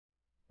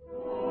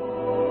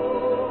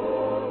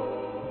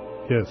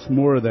Yes,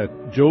 more of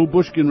that Joe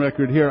Bushkin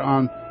record here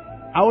on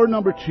hour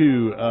number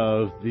 2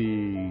 of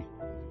the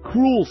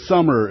Cruel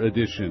Summer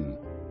edition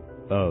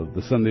of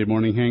the Sunday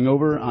Morning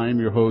Hangover. I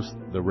am your host,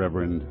 the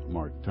Reverend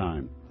Mark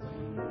Time.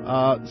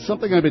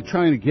 Something I've been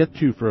trying to get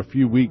to for a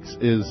few weeks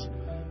is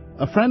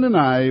a friend and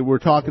I were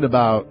talking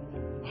about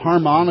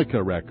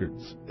harmonica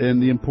records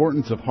and the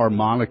importance of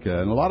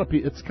harmonica. And a lot of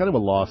people, it's kind of a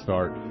lost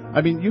art.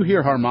 I mean, you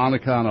hear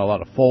harmonica on a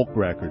lot of folk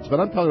records, but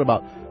I'm talking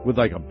about with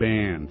like a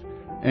band.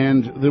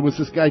 And there was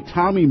this guy,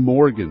 Tommy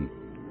Morgan,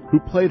 who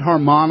played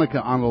harmonica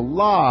on a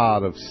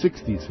lot of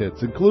 60s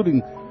hits,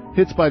 including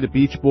hits by the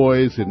Beach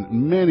Boys and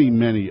many,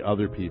 many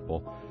other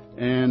people.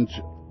 And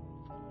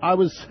I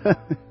was...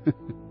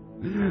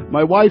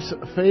 my wife's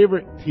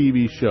favorite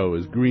TV show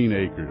is Green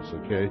Acres,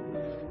 okay?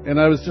 And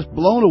I was just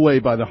blown away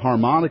by the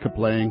harmonica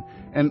playing,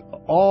 and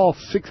all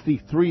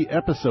 63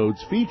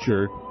 episodes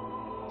feature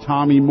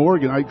Tommy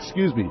Morgan.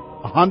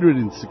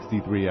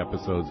 163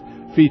 episodes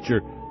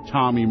feature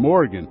Tommy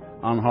Morgan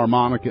on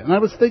harmonica. And I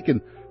was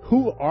thinking,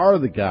 who are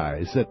the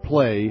guys that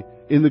play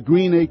in the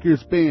Green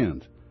Acres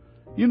band?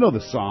 You know the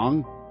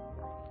song.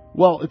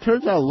 Well, it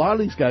turns out a lot of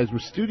these guys were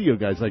studio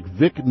guys, like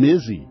Vic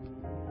Mizzy,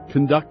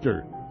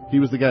 conductor. He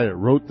was the guy that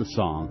wrote the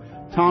song.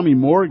 Tommy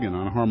Morgan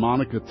on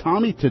harmonica,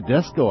 Tommy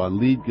Tedesco on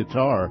lead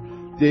guitar,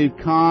 Dave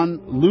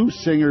Kahn, Lou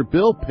Singer,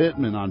 Bill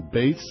Pittman on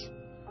bass,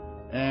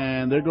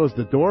 and there goes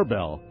the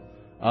doorbell.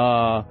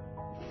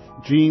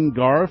 Gene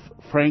Garth,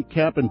 Frank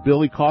Capp, and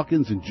Billy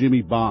Calkins, and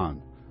Jimmy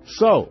Bond.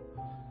 So,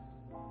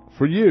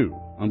 for you,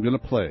 I'm going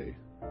to play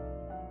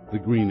the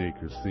Green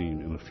Acres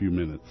theme in a few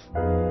minutes.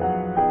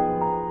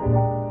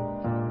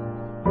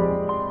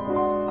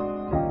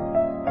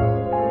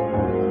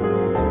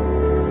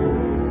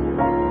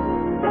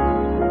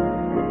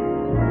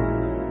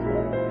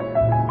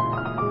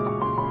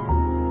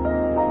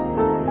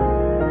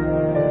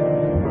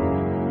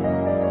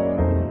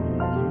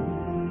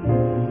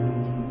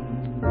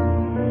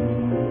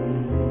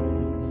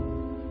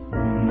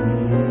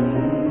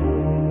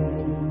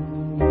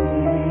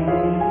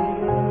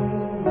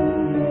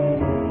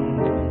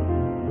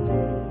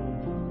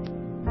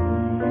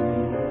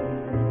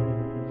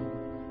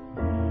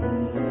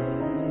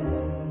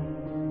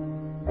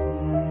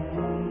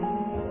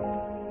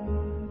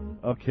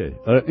 Okay.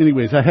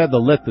 Anyways, I had to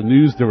let the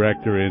news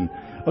director in.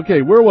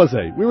 Okay, where was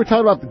I? We were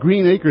talking about the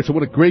Green Acres and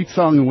what a great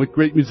song and what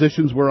great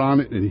musicians were on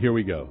it, and here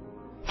we go.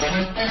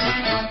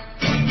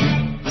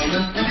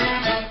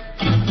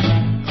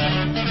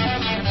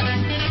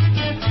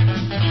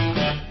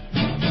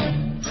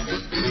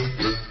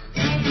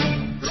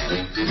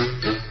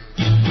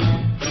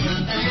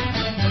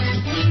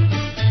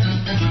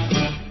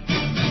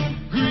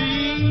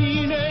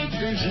 Green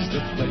Acres is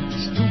the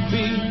place to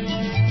be.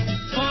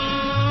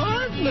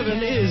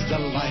 Living is the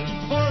life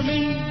for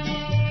me.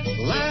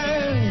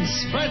 Land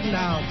spreading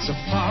out so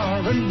far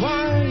and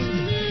wide.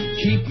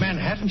 Keep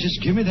Manhattan, just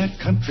give me that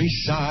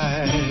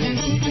countryside.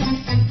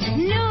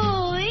 New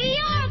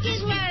York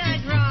is where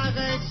I'd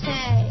rather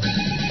stay.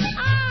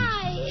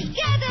 I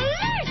get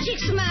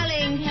allergic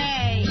smelling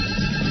hay.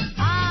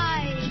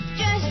 I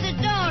just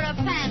adore a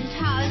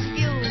penthouse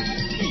view.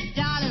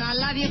 Darling, I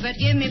love you, but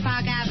give me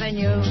Park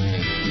Avenue.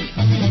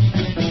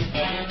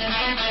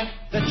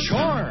 The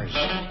chores.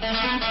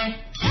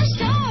 The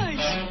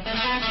stores.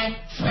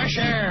 Fresh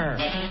air.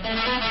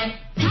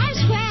 Times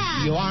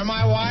Square. You are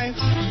my wife.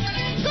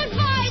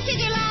 Goodbye,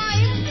 city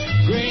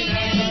life. Green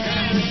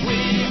Acres,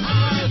 we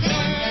are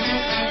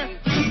there.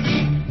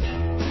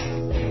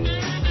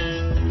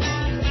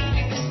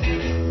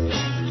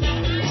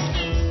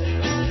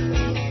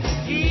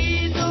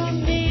 He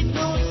don't need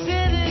no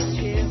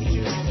citizen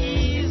to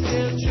ease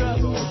his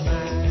troubled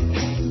mind.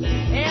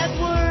 At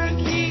work,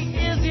 he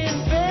is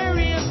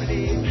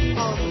invariably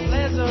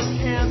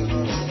unpleasant and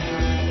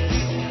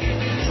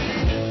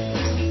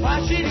why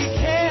should he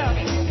care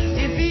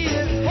if he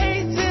is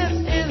hated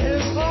in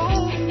his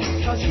home?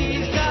 'Cause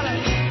he's got a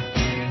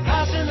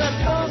house in the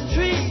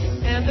country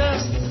and a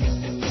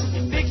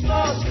big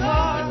sports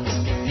car.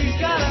 He's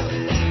got a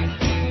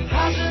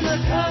house in the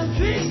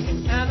country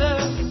and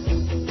a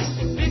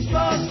big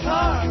sports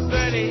car,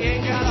 but he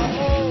ain't got a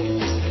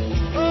home.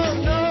 Oh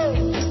no,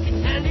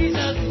 and he's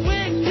as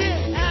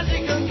wicked as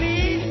he can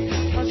be.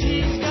 'Cause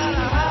he's got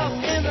a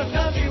house in the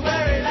country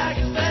where he likes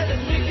to spend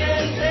his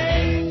weekend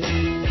day.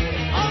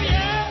 Oh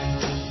yeah.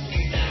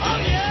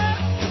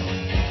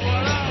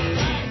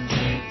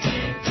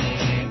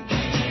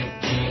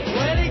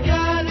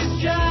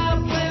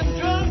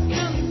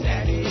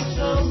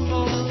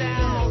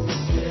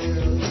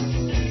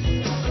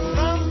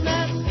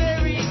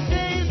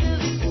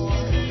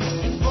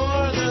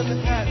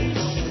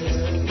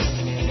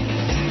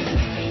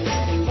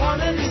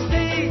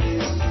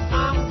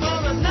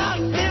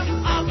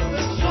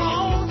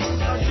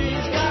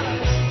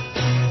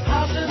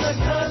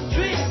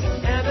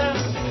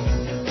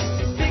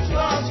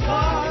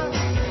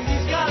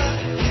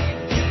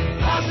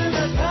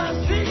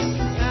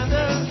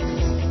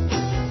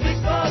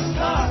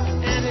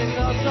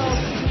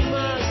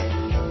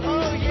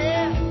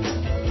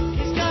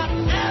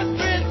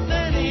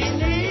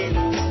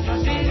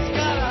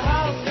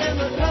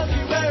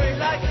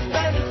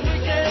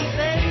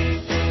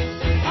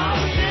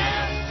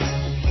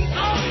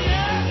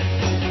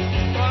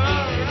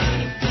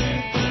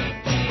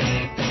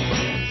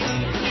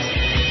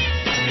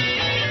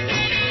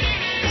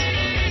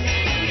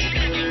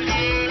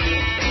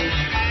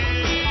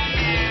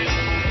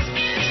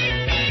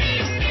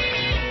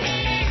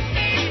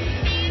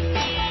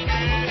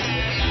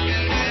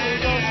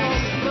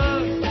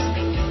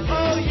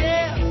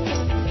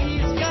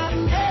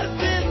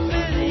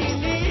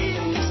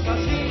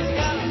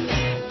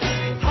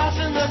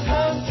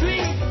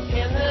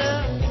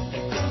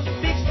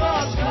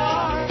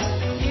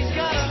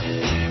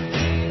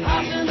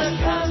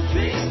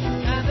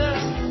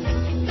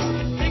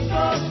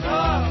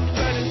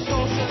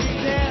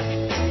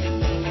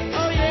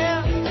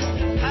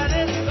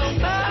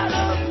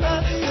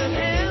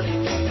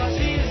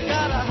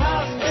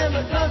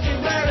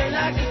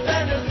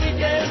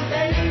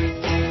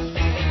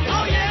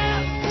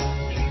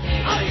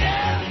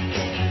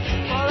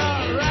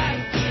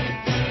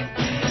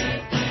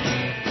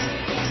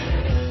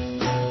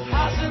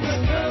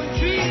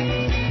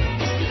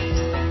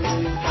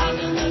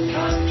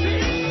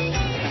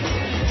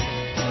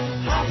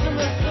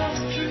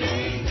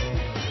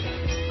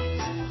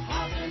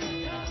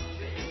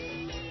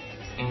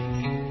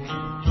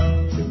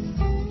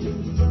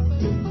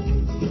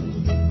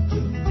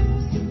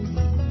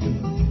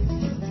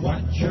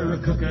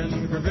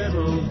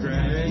 victuals,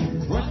 Granny?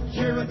 What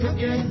you're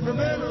cooking for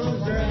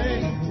victuals,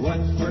 Granny?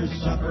 What's for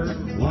supper?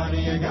 What do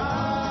you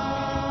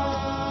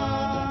got?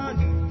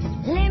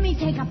 Let me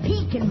take a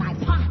peek in my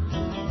pot.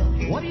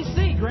 What do you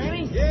see,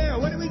 Granny? Yeah,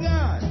 what do we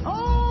got?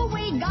 Oh,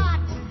 we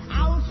got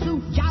owl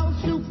soup, jowl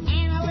soup,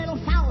 and a little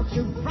fowl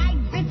soup. Fried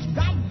bits,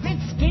 dried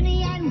bits,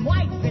 skinny and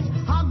white bits.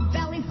 Hog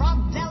belly,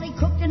 frog belly,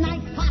 cooked in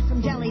nice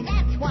possum jelly.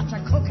 That's what's a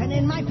cooking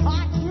in my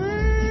pot.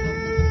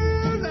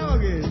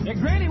 Doggies. Yeah,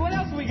 Granny, what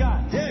else we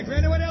got? Yeah,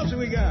 Granny, what else have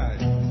we got?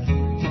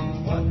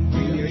 What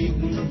we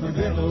eating for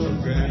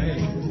victuals,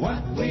 Granny?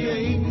 What we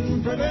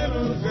eating for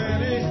victuals,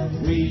 Granny?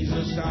 We's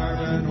a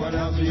starving. What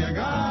else have you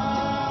got?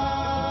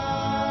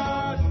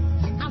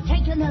 I'll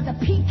take another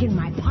peek in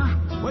my pot.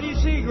 What do you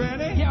see,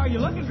 Granny? Yeah, are you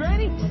looking,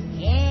 Granny?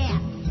 Yeah,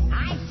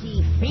 I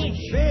see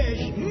fish. Fish.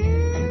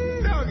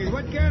 Doggies,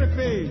 what kind of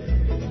fish?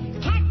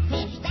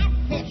 Catfish, that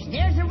fish.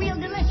 There's a real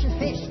delicious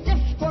fish. Stiff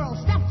squirrel,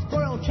 stuffed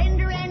squirrel,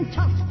 tender and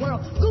tough squirrel.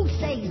 Goose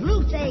eggs,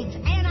 loose eggs,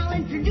 and I'll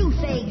introduce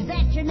eggs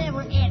that you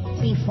never ate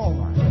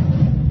before.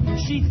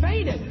 She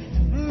fainted.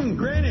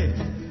 Granny,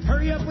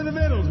 hurry up with the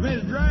victuals.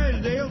 Miss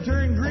Drysdale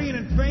turned green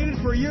and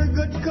fainted for your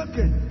good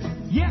cooking.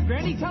 Yeah,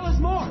 Granny, tell us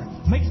more.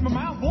 Makes my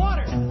mouth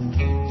water.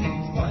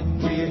 What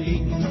we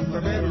eating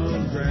for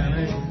victuals,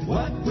 Granny?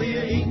 What we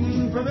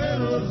eating for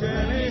victuals,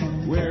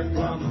 Granny? We're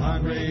plumb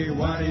hungry.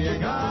 What do you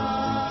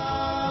got?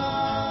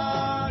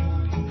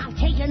 I'll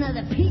take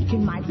another peek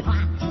in my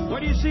pot.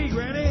 What do you see,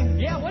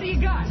 Granny? Yeah, what do you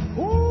got?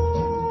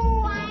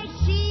 Ooh, I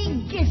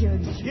see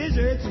gizzards.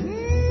 Gizzards.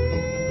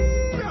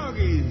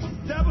 Doggies.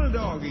 Double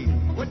doggies.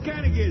 What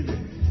kind of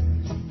gizzards?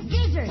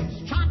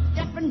 Gizzards, chopped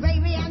up in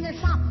gravy and they're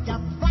sopped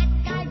up.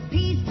 Black-eyed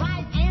peas,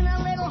 fried, and a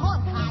little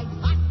hog hide.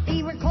 Hot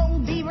beaver,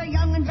 cold beaver,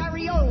 young and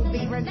very old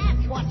beaver.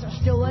 That's what's a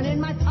stewing in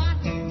my pot.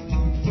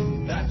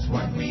 That's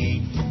what we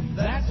eat.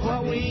 That's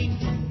what we eat.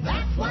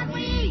 That's what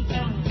we eat.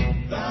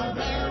 The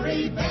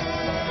very best.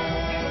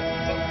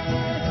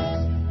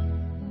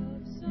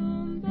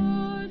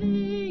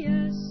 Somebody,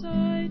 yes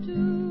I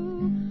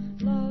do.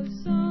 Love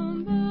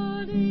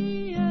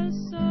somebody, yes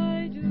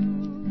I do.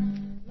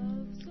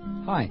 Love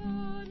somebody. Hi,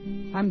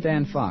 I'm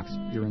Dan Fox,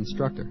 your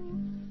instructor.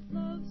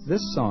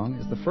 This song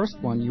is the first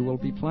one you will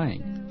be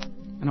playing,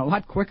 and a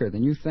lot quicker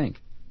than you think.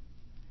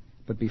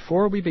 But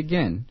before we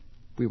begin,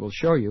 we will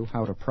show you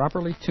how to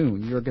properly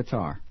tune your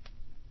guitar.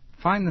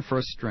 Find the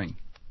first string.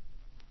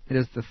 It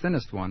is the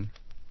thinnest one,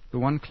 the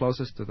one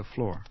closest to the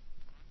floor.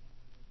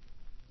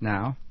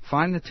 Now,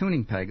 find the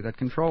tuning peg that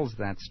controls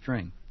that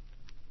string.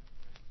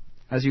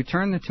 As you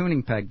turn the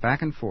tuning peg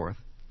back and forth,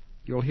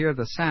 you'll hear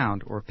the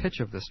sound or pitch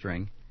of the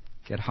string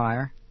get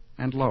higher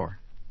and lower.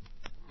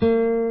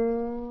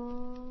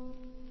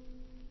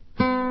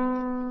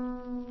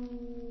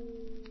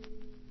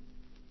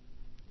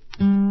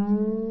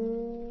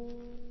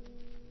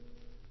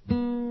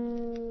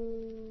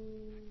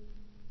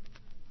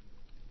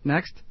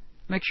 Next,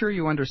 make sure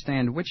you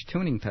understand which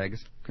tuning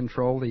pegs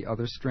control the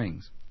other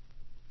strings.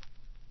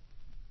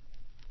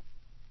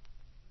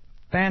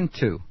 Band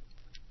 2.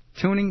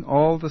 Tuning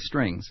all the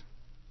strings.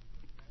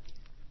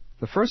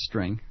 The first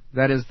string,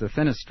 that is the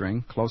thinnest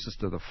string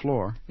closest to the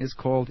floor, is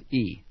called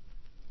E.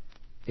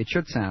 It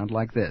should sound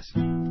like this.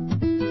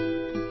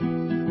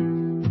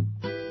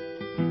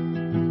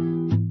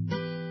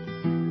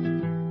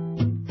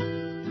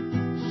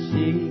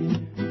 She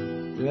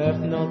left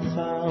no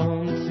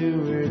time to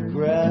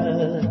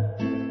regret.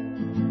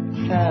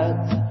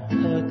 Kept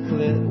her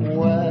clit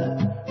wet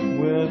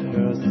with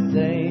her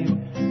same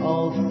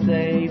old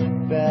safe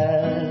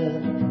bet.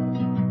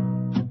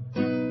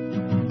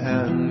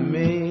 And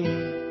me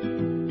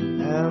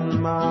and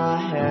my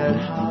head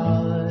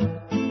high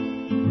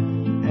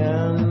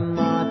and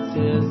my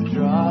tears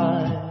dry.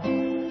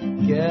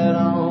 Get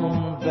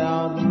on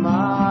about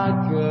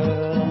my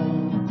girl.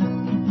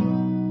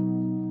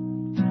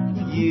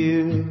 You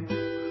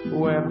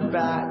went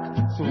back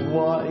to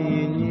what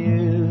you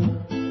knew,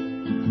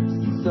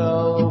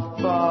 so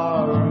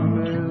far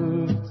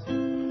removed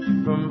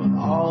from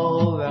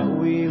all that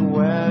we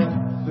went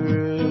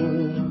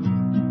through.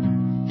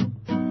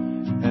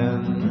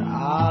 And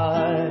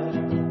I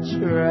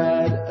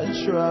tread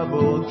a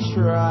troubled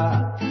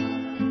track,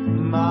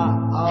 my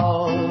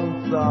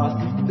old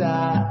thoughts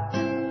stack,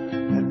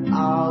 and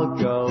I'll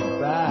go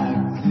back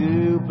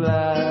to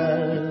black.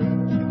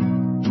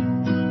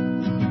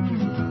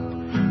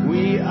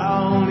 We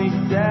only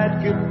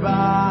said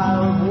goodbye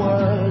with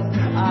words.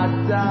 I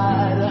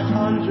died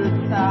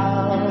 100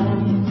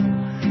 times.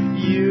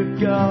 You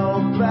go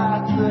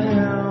back to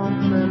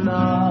him and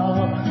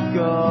I'll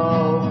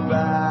go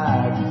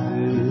back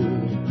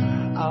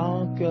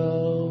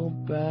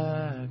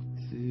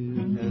to,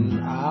 and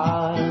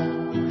I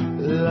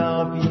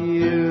love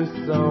you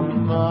so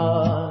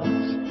much.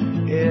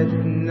 It's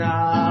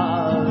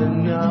not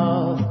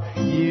enough.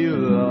 You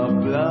love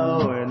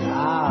blow and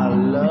I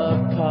love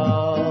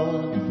puff.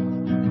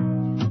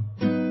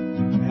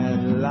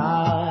 And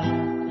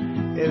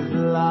life is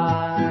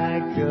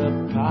like a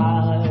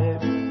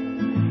pipe,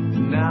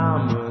 and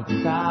I'm a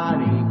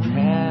tiny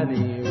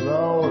penny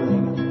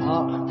rolling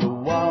up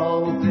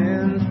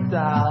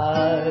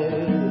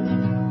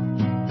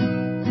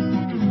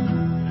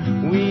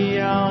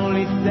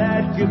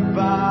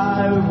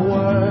goodbye with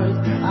words.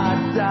 I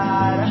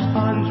died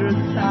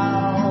 100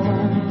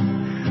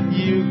 times.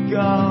 You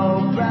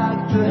go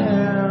back to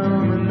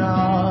him and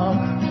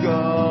I'll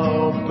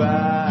go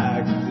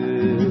back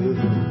to.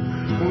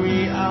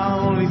 We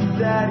only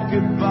said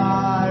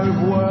goodbye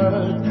with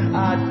words.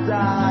 I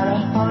died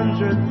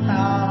 100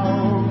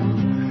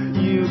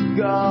 times. You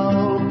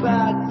go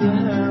back to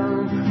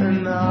him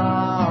and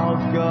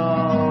I'll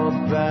go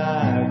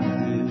back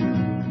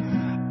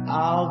to.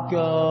 I'll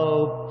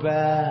go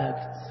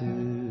back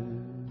to.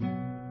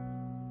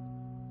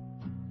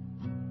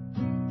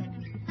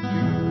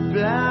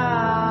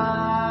 Black,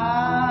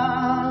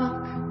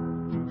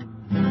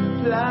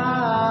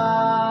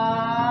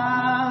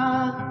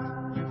 black,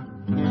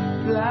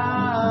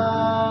 black,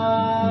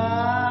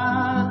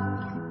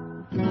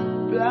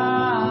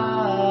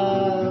 black,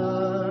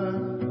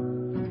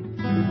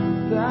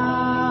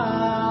 black,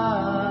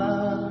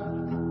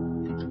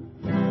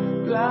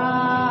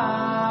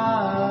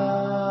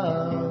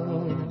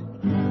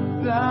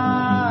 black.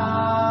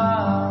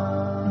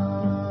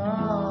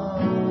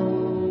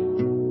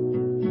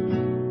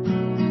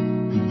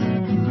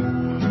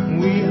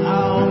 We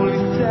only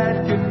said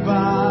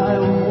goodbye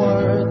with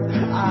words.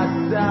 I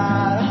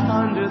died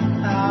 100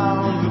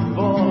 times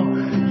before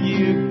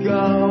you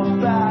go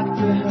back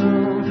to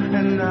him,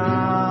 and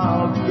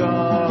I'll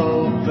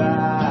go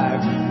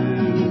back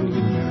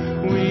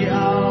to. We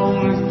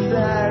only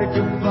said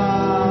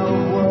goodbye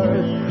with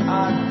words. I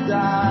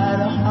died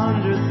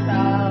 100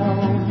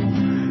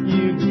 times.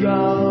 You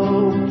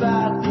go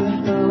back to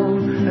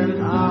him,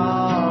 and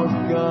I'll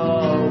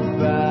go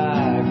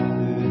back to.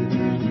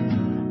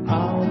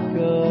 I'll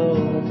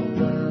go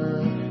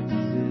back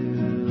to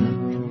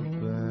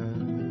back.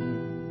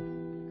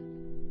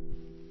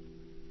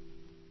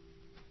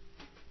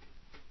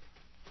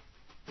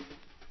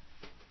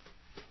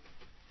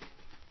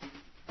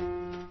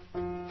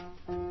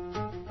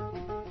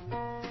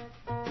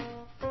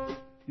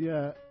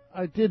 Yeah,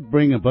 I did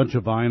bring a bunch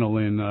of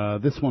vinyl in.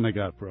 This one I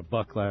got for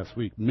 $1 last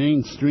week.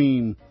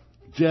 Mainstream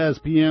jazz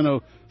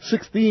piano,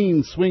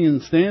 16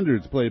 swinging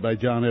standards played by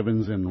John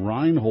Evans and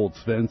Reinhold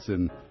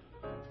Svensson.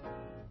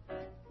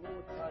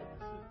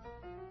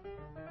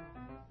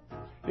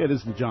 Yeah, this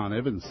is the John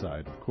Evans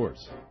side, of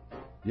course.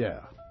 Yeah.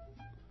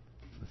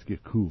 Let's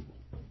get cool.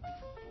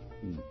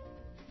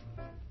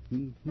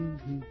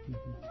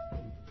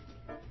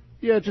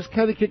 Yeah, just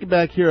kind of kicking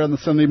back here on the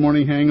Sunday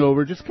Morning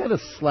Hangover. Just kind of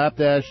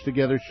slapdash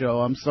together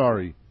show. I'm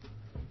sorry.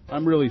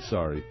 I'm really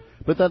sorry.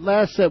 But that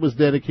last set was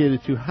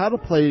dedicated to how to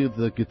play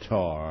the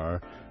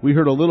guitar. We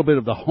heard a little bit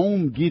of the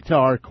home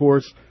guitar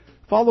course,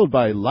 followed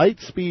by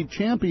Lightspeed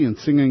Champion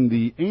singing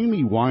the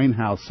Amy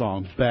Winehouse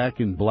song Back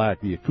in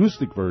Black, the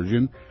acoustic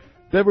version.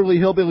 Beverly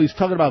Hillbillies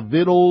talking about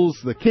Vittles.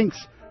 The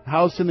Kinks'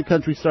 House in the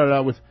Country started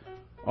out with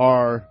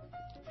our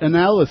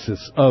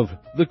analysis of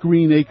the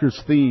Green Acres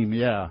theme.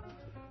 Yeah.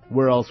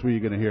 Where else were you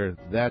going to hear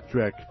that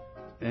track?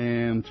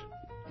 And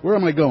where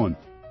am I going?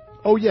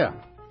 Oh, yeah.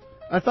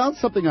 I found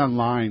something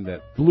online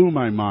that blew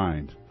my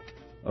mind.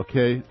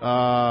 Okay.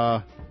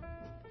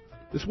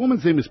 This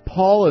woman's name is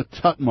Paula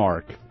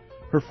Tutmark.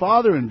 Her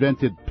father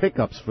invented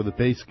pickups for the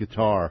bass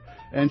guitar,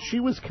 and she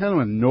was kind of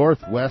a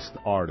Northwest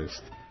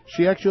artist.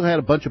 She actually had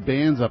a bunch of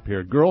bands up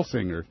here, girl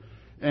singer,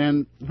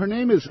 and her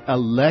name is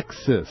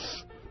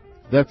Alexis.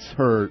 That's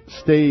her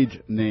stage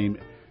name,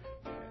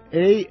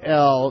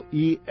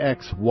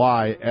 Alexys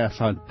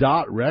on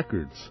Dot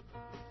Records.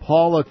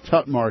 Paula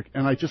Tutmark,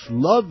 and I just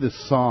love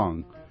this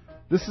song.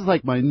 This is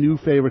like my new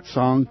favorite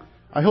song.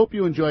 I hope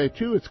you enjoy it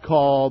too. It's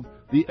called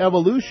The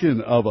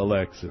Evolution of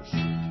Alexis.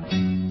 Mm-hmm.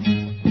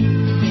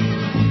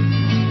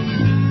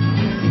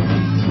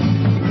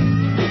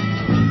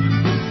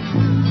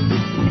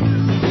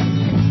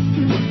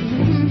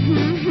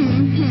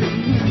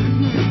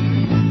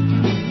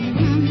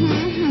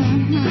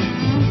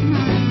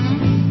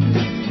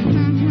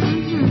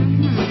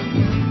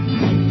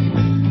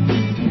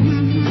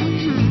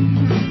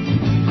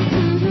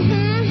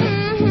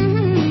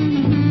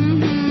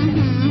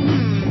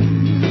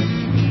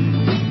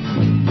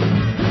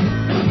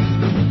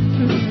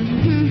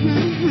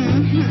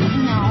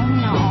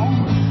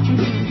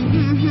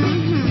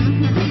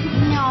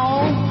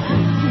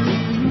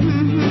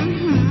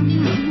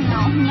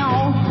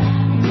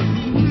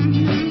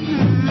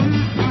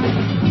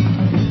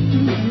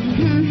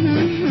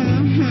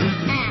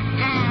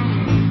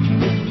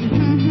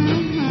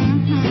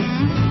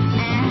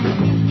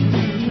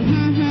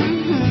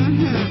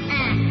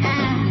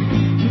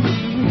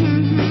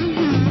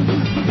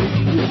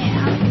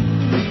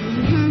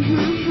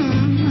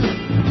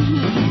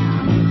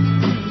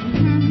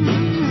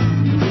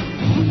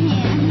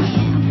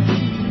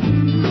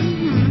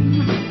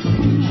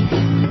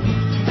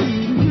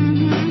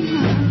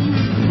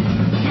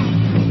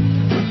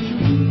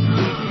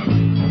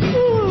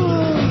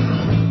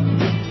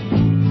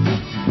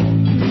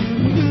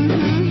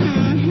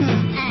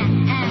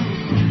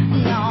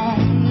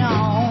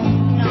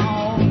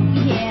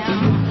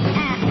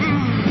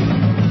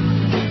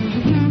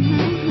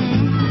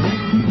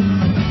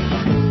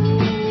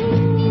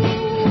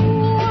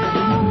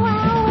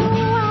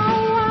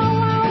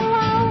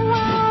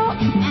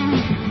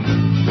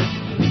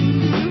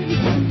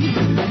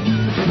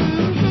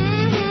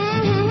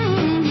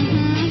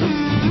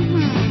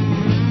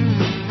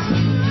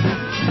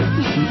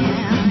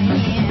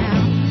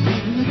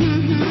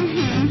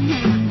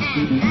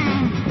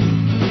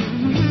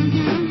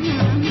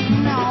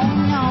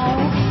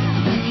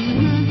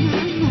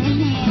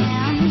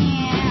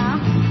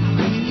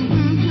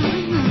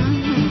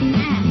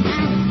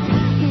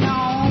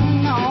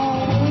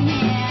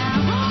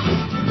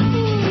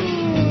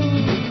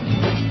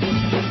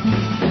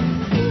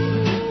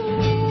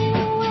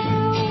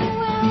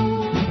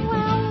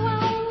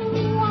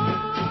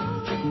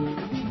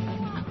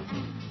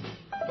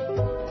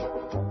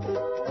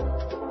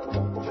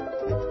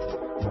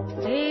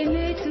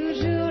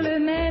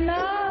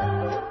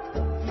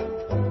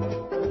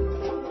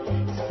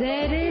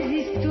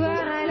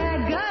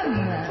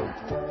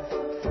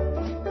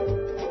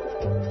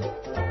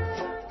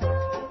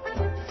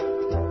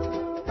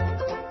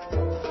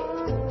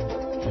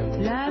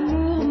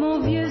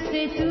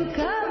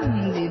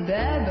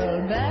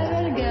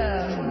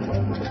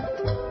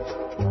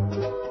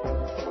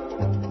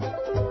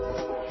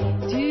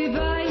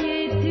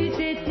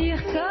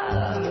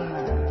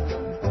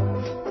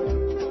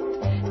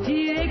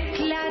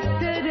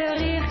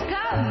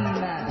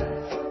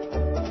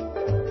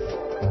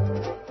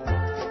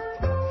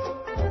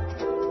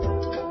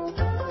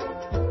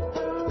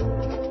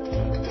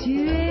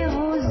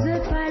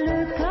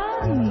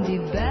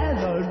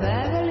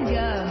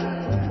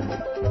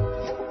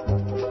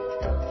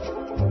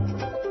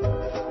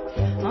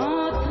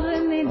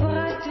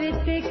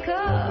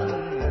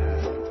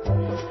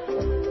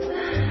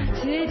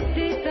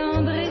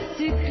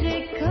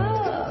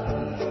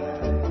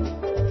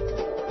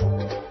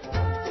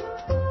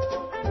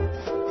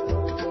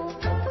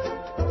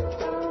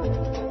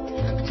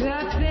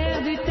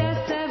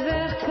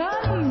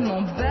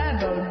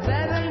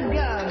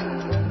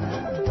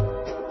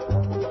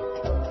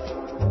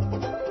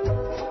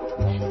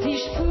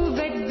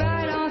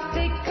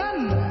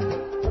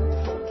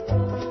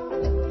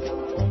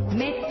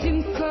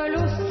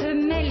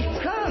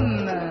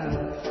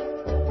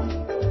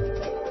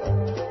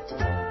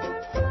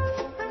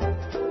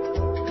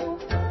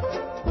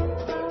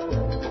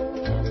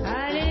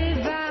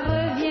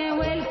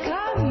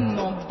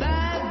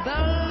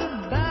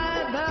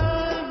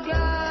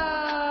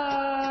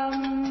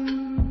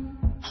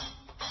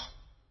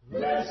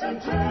 Listen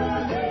to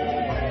the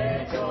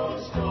age-old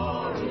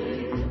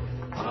story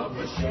of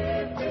the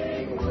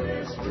shifting,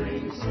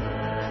 whispering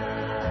sand.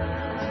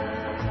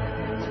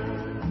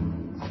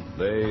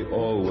 They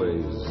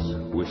always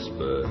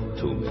whisper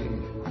to me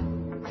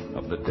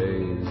of the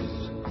days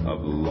of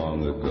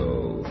long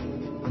ago,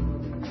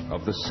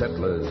 of the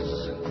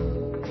settlers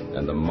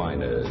and the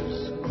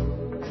miners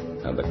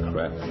and the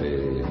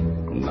crafty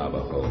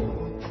Navajo.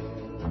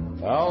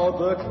 How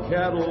the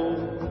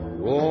cattle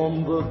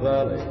roam the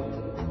valley,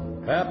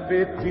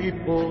 happy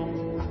people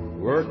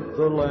work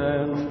the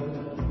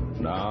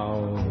land.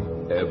 Now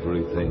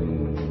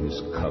everything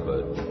is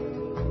covered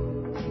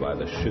by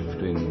the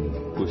shifting,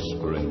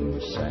 whispering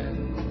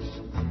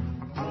sands.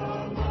 The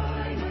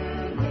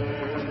miner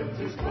left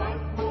his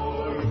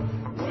blackboard,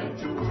 went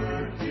to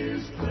work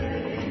his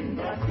claim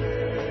that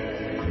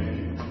day.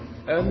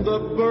 And the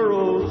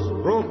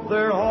burros broke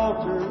their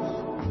halters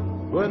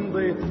when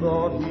they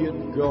thought he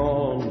had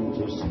gone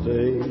to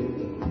stay.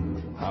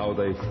 How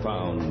they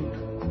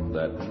found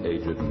that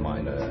aged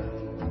miner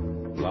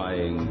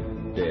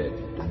lying dead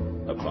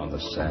upon the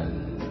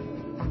sand.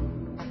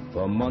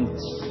 For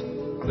months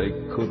they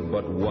could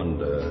but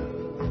wonder,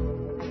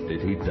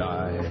 did he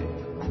die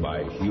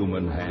by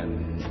human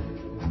hand?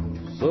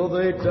 So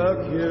they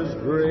dug his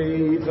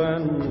grave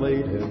and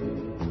laid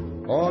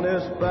him on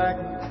his back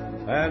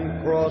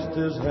and crossed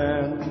his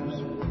hands,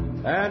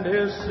 and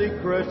his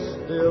secret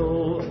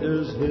still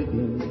is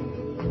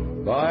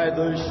hidden by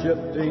the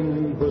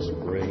shifting,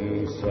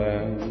 whispering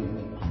sand.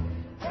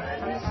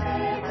 And his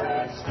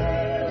secret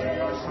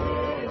still is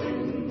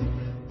hidden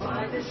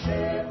by the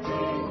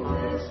shifting,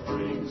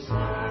 whispering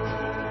sand.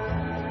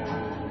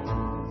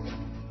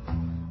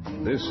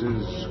 This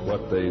is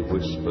what they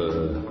whisper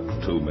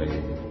to me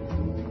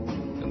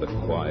in the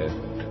quiet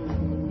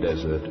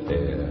desert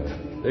air.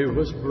 They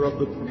whisper of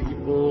the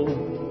people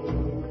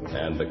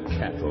and the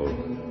cattle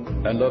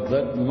and of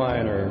that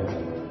miner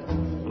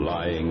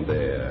lying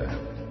there.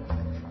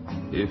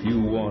 If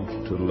you want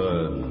to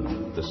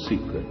learn the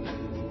secret,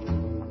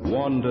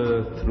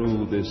 wander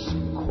through this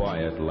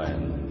quiet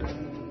land.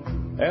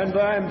 And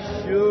I'm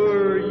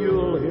sure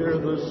you'll hear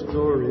the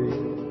story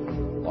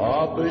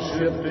of the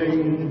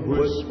shifting,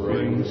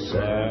 whispering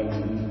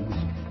sands.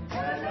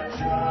 And I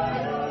try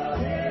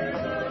to hear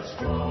the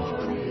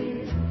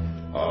story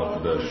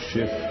of the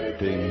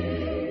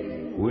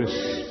shifting,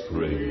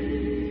 whispering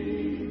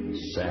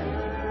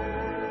sand.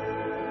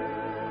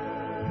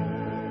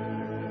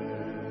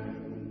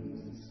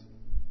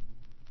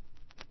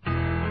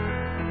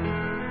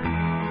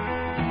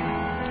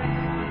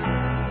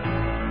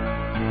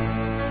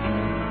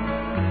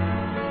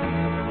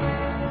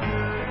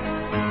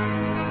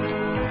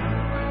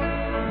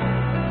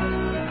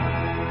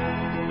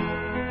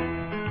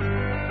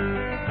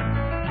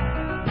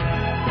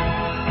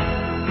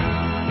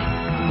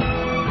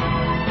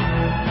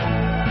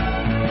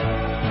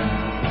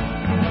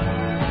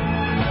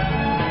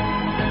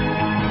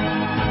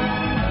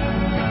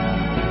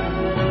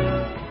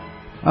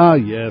 Ah,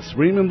 yes,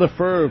 Raymond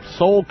LaFerve,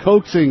 soul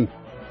coaxing.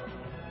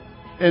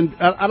 And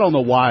I don't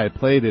know why I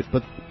played it,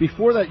 but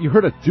before that you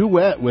heard a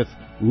duet with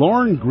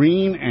Lauren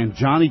Green and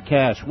Johnny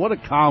Cash. What a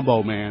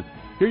combo, man.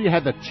 Here you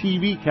had the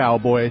TV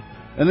cowboy,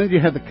 and then you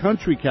had the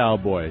country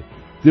cowboy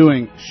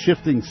doing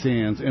Shifting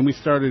Sands. And we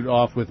started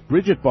off with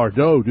Bridget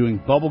Bardot doing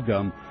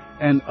Bubblegum,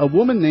 and a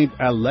woman named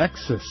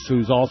Alexis,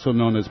 who's also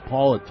known as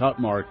Paula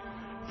Tutmark,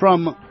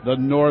 from the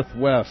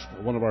Northwest,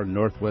 one of our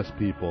Northwest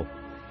people.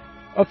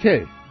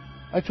 Okay.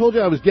 I told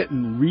you I was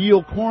getting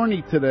real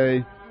corny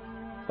today.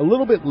 A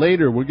little bit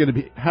later, we're going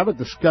to have a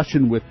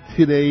discussion with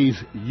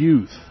today's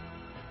youth.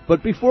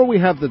 But before we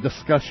have the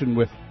discussion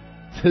with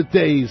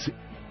today's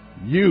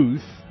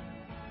youth,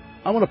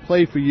 I want to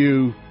play for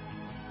you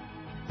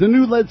the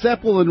new Led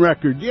Zeppelin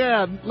record.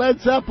 Yeah, Led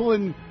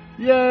Zeppelin.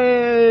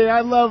 Yay!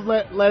 I love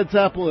Led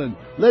Zeppelin.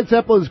 Led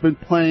Zeppelin's been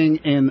playing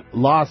in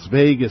Las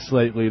Vegas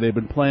lately. They've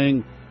been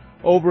playing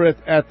over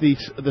at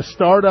the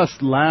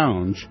Stardust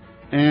Lounge,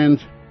 and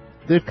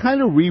they've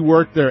kind of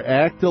reworked their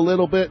act a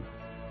little bit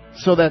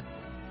so that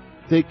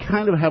they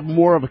kind of have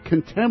more of a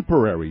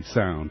contemporary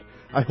sound.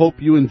 I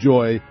hope you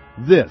enjoy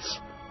this,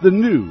 the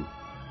new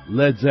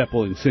Led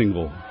Zeppelin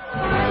single.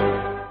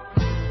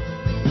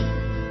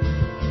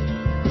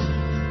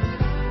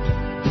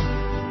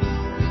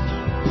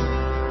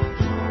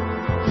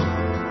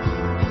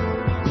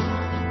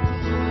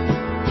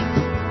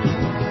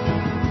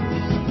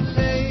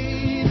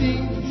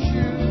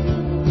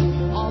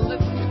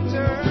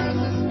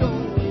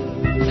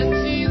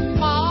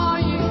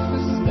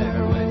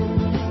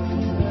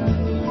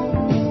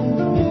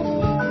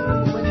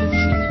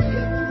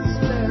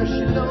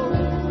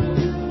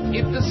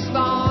 If the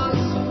stars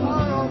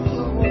are all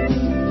blue,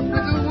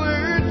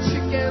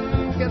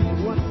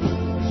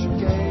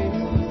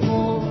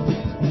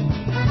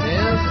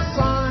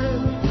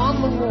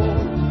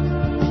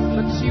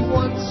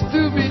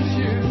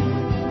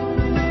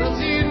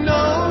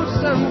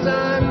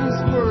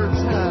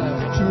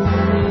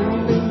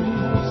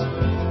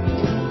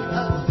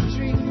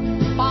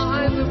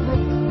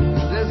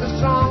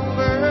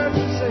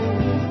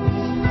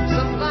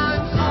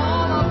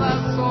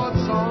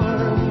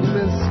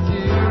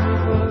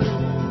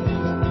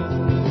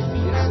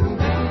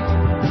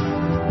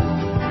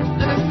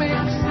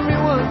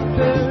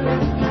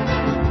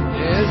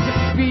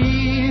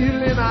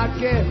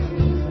 lucky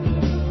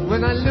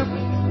when I look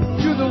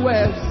to the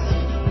west,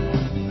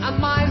 and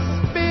my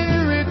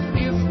spirit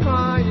is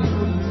crying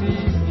with me.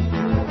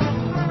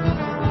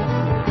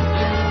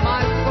 In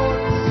my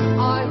thoughts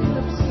I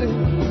have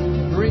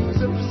seen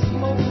rings of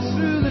smoke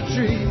through the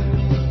tree,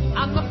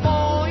 and the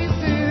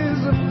voices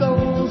of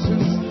those who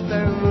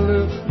stand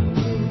aloof.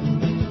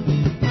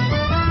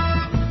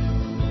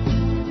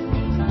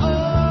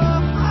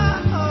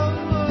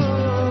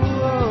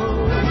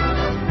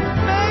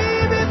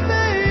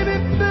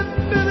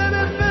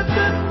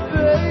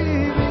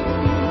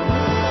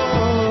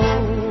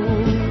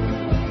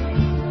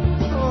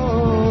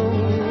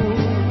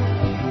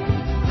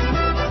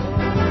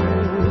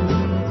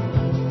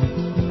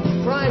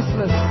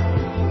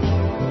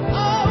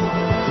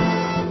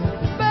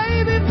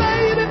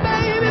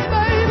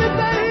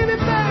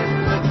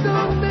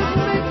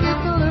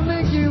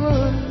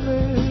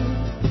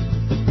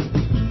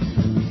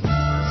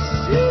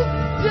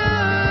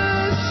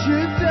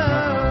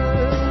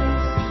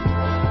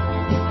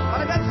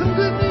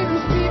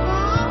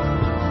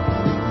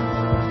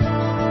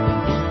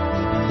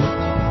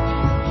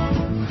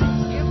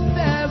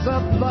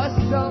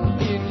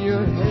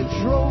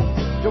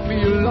 Don't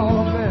be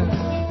alarmed,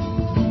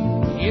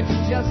 it's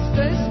just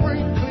a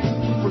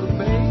sprinkling for the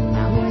main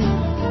queen.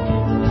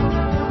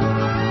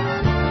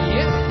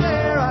 Yes,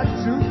 there are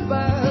two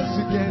paths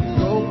you can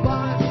go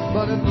by,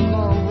 but in the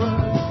long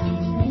run,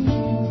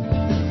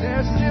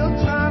 there's still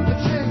time to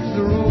change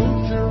the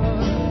road to run.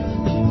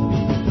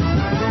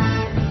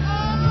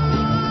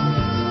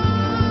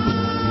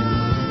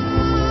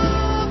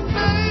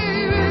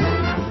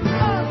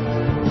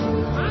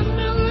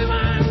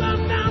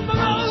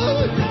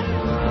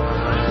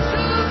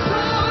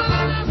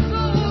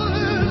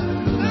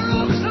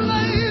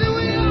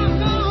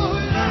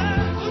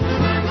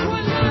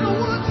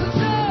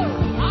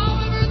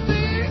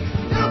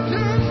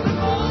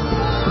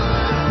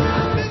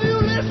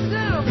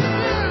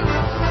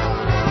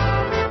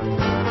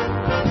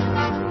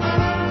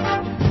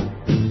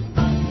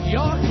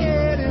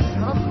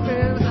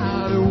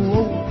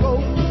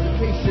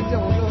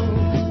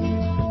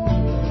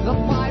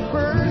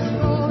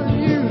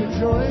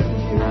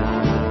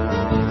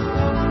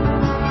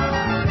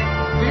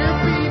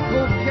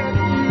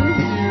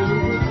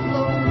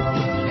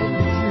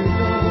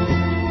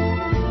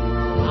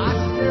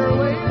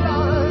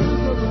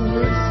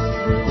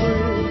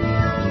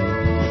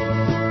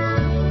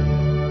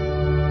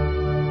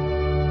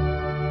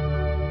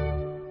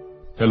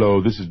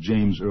 Hello, this is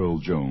James Earl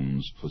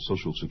Jones for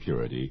Social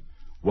Security,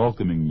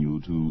 welcoming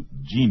you to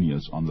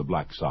Genius on the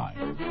Black Side.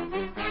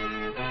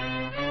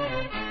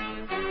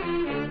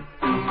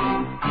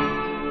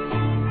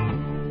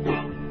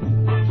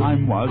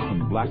 Time was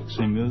when black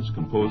singers,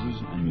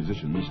 composers, and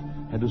musicians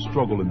had to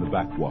struggle in the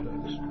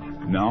backwaters.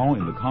 Now,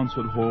 in the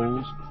concert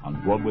halls,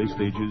 on Broadway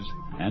stages,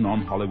 and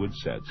on Hollywood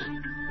sets,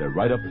 they're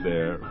right up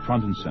there,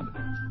 front and center.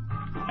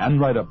 And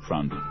right up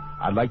front,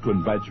 I'd like to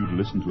invite you to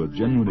listen to a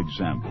genuine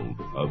example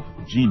of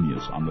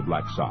genius on the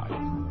black side.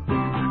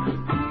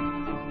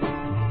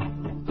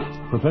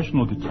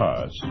 Professional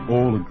guitarists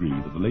all agree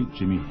that the late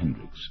Jimi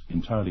Hendrix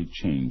entirely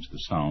changed the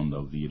sound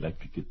of the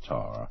electric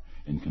guitar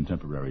in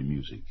contemporary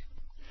music,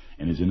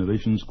 and his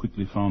innovations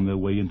quickly found their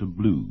way into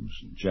blues,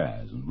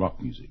 jazz, and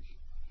rock music.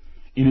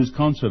 In his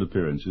concert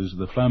appearances,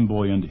 the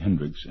flamboyant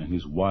Hendrix and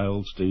his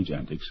wild stage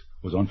antics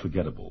was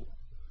unforgettable,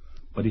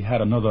 but he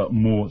had another,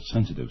 more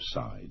sensitive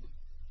side.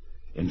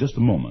 In just a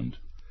moment,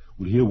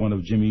 we'll hear one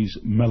of Jimmy's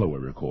mellower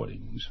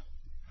recordings.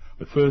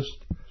 But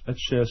first, let's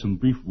share some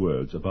brief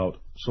words about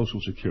Social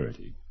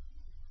Security.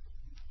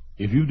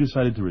 If you've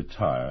decided to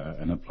retire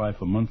and apply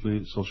for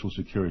monthly Social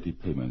Security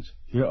payments,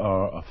 here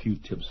are a few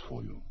tips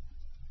for you.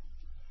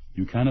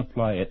 You can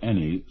apply at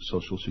any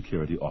Social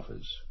Security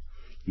office.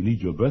 You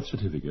need your birth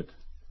certificate,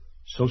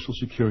 Social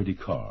Security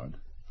card,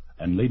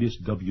 and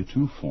latest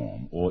W-2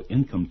 form or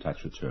income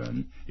tax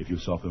return if you're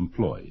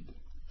self-employed.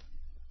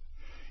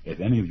 If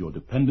any of your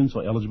dependents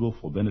are eligible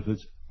for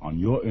benefits on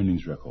your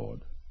earnings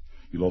record,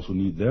 you'll also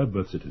need their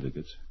birth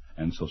certificates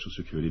and Social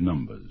Security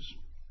numbers.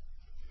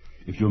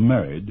 If you're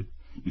married,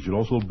 you should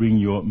also bring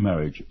your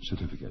marriage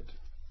certificate.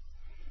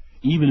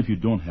 Even if you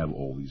don't have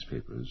all these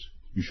papers,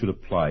 you should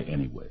apply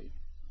anyway.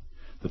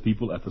 The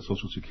people at the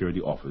Social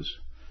Security office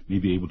may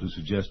be able to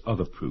suggest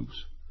other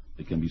proofs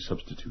that can be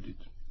substituted.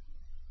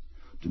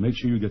 To make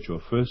sure you get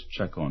your first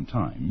check on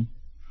time,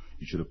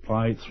 you should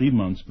apply 3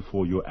 months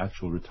before your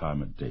actual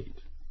retirement date.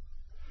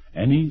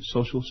 Any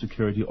Social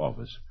Security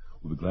office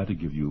will be glad to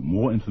give you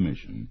more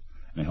information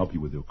and help you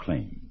with your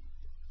claim.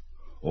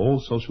 All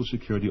Social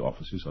Security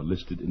offices are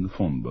listed in the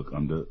phone book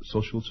under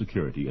Social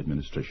Security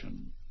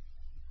Administration.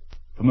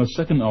 From the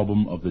second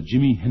album of the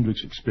Jimi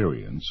Hendrix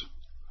Experience,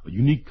 a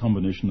unique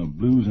combination of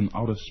blues and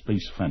outer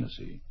space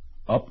fantasy,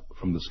 Up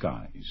from the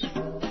Skies.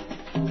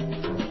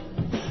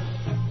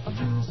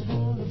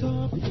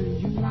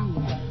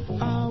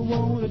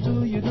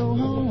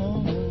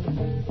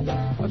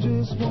 I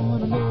just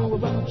wanna know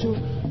about your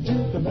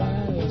different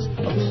lives. I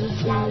will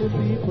tell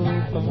people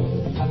about.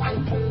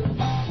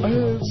 I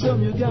heard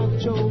some you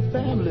got your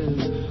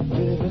families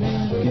living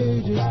in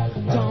cages,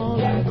 tall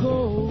and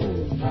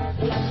cold.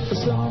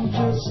 Some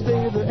just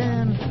stay there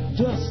and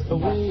just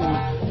away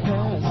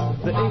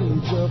past the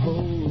age of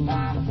old.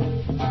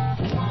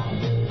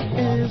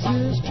 Is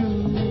this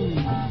true?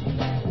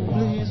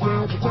 Please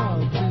let me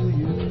talk to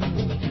you.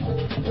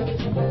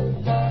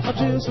 I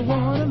just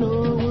wanna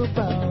know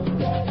about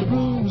the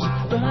blues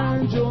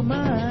behind your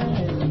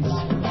minds.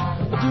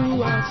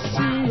 Do I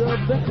see a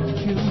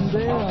vacuum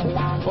there,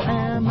 or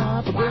am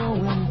I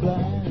going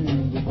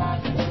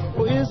blind?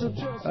 Or is it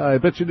just... I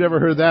bet you never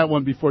heard that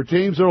one before.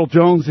 James Earl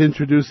Jones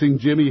introducing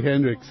Jimi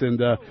Hendrix, and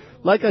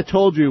like I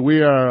told you,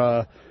 we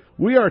are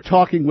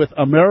talking with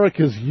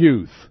America's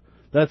youth.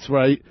 That's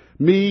right.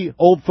 Me,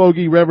 old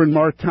fogey Reverend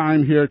Mark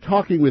Time here,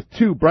 talking with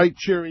two bright,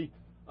 cheery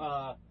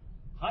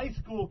high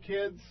school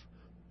kids.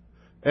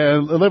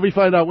 And let me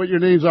find out what your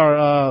names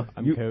are.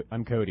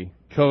 I'm Cody.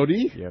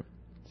 Cody? Yep.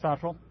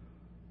 Satchel.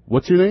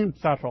 What's your name?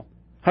 Satchel.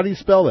 How do you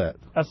spell that?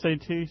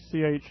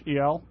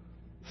 Satchel.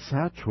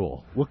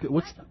 Satchel.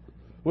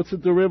 What's the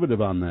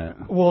derivative on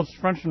that? Well, it's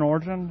French in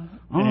origin.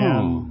 Oh.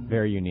 And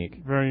very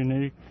unique. Very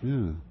unique.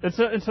 Yeah. It's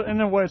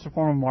in a way, it's a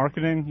form of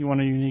marketing. You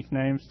want a unique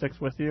name,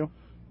 sticks with you.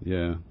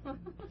 Yeah.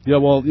 Yeah,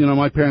 well,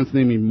 my parents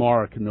named me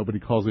Mark, and nobody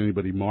calls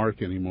anybody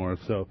Mark anymore,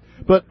 so.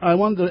 But I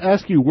wanted to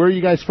ask you, where are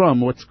you guys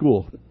from? What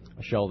school?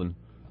 Sheldon.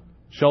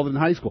 Sheldon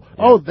High School.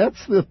 Yeah.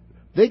 Oh,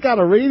 they got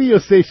a radio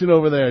station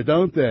over there,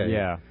 don't they?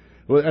 Yeah.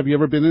 Well, have you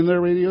ever been in their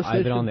radio station?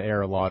 I've been on the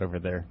air a lot over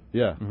there.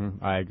 Yeah.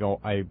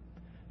 Mm-hmm.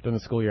 During the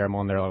school year, I'm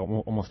on there like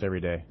almost every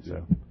day.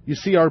 So. You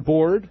see our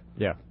board?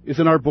 Yeah.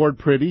 Isn't our board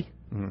pretty?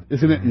 Mm-hmm.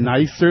 Isn't it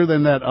nicer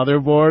than that other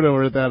board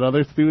over at that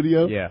other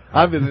studio? Yeah.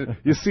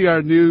 You see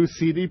our new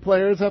CD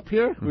players up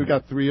here? We've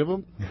got 3 of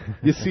them.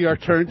 You see our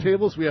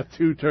turntables? We have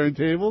 2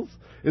 turntables.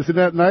 Isn't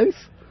that nice?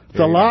 It's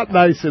a lot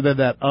nicer than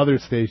that other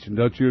station,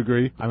 don't you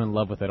agree? I'm in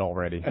love with it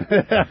already.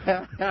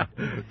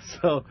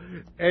 So,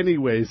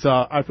 anyways,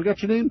 I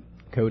forgot your name?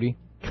 Cody.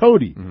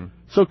 Cody. Mm-hmm.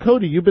 So,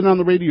 Cody, you've been on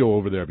the radio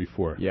over there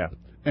before. Yeah.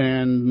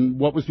 And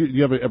do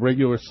you have a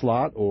regular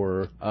slot,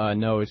 or?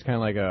 No, it's kind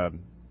of like a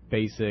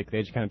basic.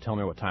 They just kind of tell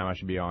me what time I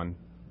should be on,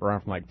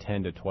 around from like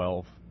 10 to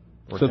 12.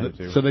 Or 10 to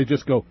 2. So they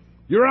just go,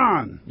 you're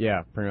on!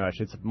 Yeah, pretty much.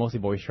 It's mostly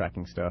voice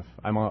tracking stuff.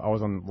 I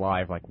was on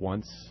live like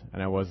once,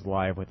 and I was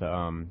live with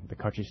the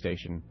country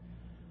station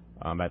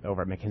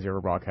over at Mackenzie River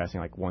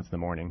Broadcasting like once in the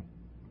morning.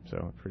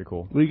 So pretty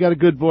cool. Well, you got a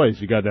good voice.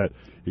 You got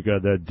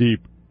that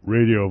deep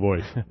radio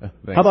voice.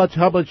 How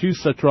about you,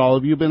 Satral?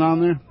 Have you been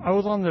on there? I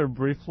was on there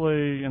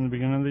briefly in the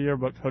beginning of the year,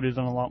 but Cody's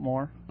done a lot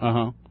more.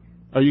 Uh-huh.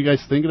 Are you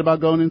guys thinking about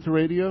going into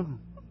radio?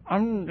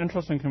 I'm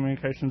interested in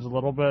communications a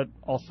little bit,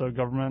 also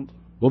government.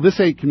 Well, this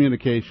ain't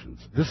communications.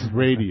 This is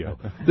radio.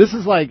 This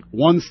is like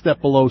one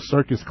step below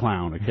circus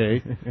clown,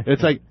 okay?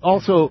 It's like,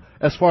 also,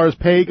 as far as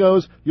pay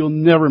goes, you'll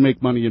never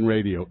make money in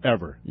radio,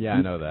 ever. Yeah,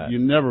 I know that. You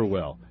never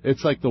will.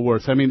 It's like the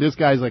worst. I mean, there's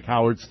guys like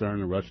Howard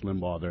Stern and Rush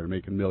Limbaugh that are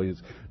making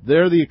millions.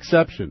 They're the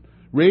exception.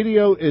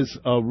 Radio is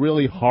a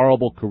really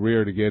horrible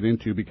career to get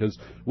into because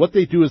what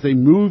they do is they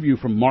move you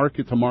from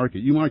market to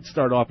market. You might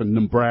start off in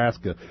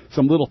Nebraska,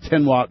 some little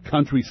 10-watt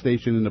country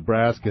station in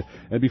Nebraska,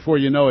 and before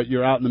you know it,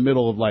 you're out in the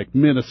middle of, like,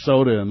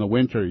 Minnesota in the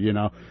winter,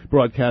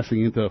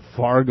 broadcasting into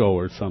Fargo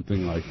or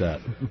something like that.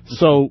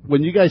 So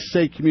when you guys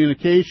say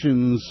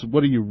communications,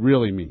 what do you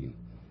really mean?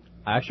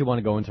 I actually want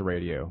to go into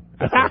radio.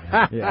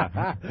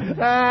 Yeah.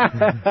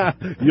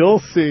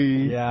 You'll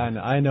see. Yeah,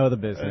 I know the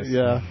business.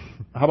 Yeah.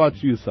 How about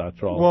you,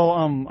 Satral? Well,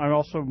 I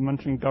also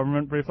mentioned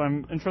government briefly.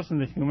 I'm interested in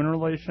the human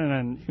relation,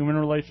 and human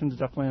relations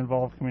definitely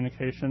involve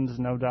communications,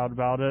 no doubt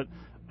about it.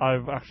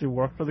 I've actually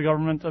worked for the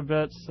government a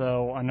bit,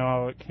 so I know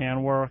how it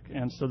can work.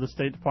 And so the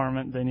State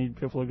Department, they need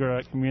people who are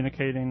good at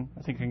communicating.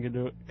 I think I can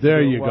do it.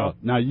 There you go.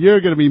 Now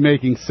you're going to be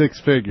making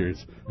 6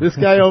 figures. This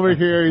guy over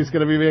here, he's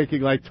going to be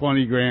making like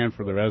 $20,000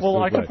 for the rest of his life.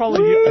 Well, I could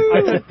probably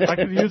I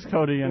could use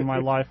Cody in my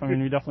life. I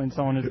mean, we definitely need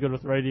someone who's good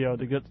with radio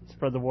to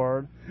spread the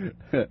word.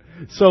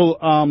 So,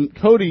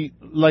 Cody,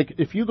 like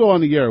if you go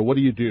on the air, what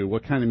do you do?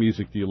 What kind of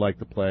music do you like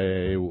to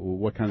play?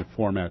 What kind of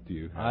format do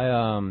you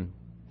have?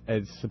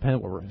 It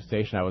depends what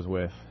station I was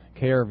with.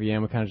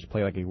 KRVM would kind of just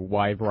play like a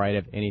wide variety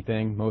of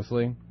anything,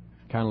 mostly.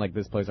 Kind of like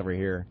this place over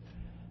here.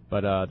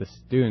 But the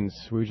students,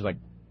 we would just like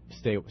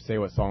say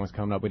what song was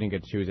coming up. We didn't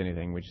get to choose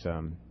anything. We just,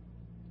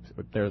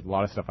 there's a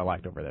lot of stuff I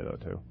liked over there, though,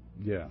 too.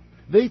 Yeah.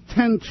 They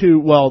tend to,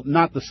 well,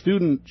 not the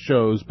student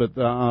shows, but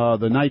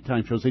the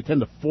nighttime shows, they tend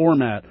to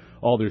format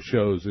all their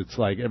shows. It's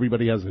like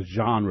everybody has a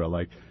genre,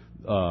 like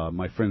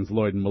my friends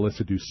Lloyd and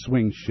Melissa do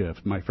Swing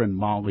Shift. My friend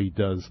Molly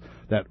does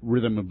that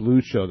Rhythm and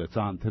Blues show that's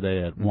on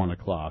today at 1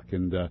 o'clock.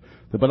 And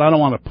but I don't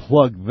want to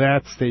plug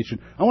that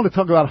station. I want to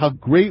talk about how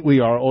great we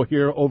are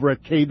here over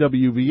at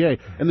KWVA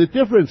and the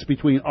difference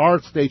between our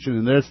station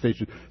and their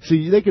station.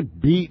 See, they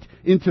could beat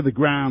into the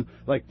ground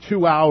like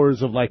 2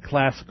 hours of like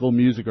classical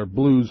music or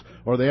blues,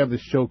 or they have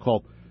this show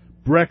called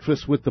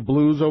Breakfast with the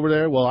Blues over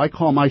there. Well, I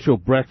call my show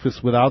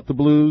Breakfast Without the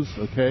Blues,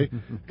 okay?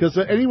 Because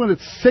anyone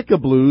that's sick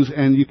of blues,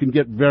 and you can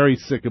get very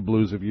sick of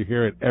blues if you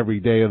hear it every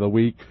day of the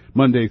week,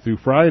 Monday through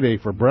Friday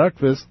for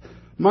breakfast,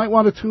 might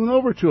want to tune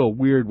over to a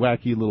weird,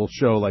 wacky little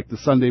show like the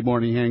Sunday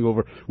Morning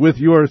Hangover with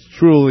yours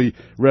truly,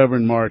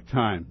 Reverend Mark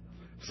Time.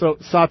 So,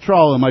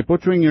 Satral, am I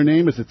butchering your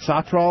name? Is it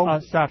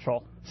Satral?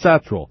 Satchel.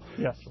 Satral.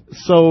 Yes.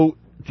 So,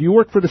 do you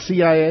work for the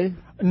CIA?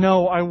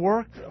 No, I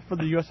work for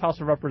the U.S. House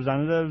of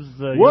Representatives.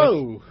 The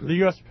Whoa! the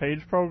U.S. Page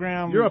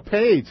program. You're a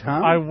page,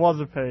 huh? I was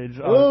a page.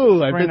 Oh,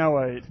 Spring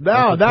 08.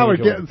 Now we're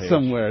getting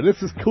somewhere.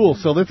 This is cool.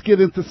 So let's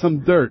get into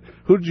some dirt.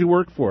 Who did you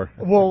work for?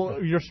 Well,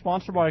 you're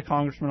sponsored by a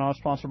congressman. I was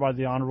sponsored by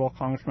the Honorable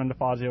Congressman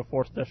DeFazio,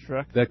 4th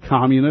District. That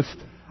communist?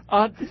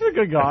 He's a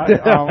good guy.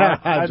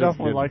 I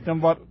definitely like him,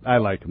 but I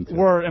like him too.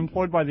 We're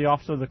employed by the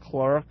Office of the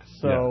Clerk,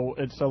 so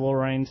it's a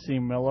Lorraine C.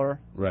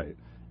 Miller. Right.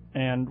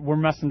 And we're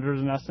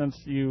messengers in essence.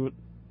 You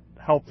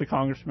help the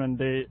congressman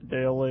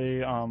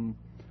daily.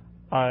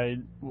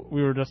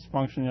 We were just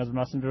functioning as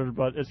messengers,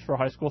 but it's for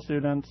high school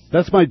students.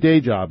 That's my day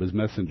job as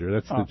messenger.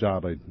 That's the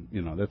job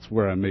that's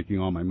where I'm making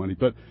all my money.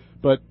 But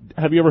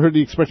have you ever heard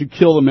the expression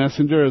 "kill the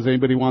messenger"? Has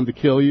anybody wanted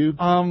to kill you?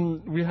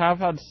 We have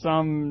had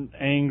some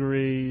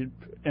angry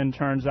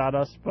interns at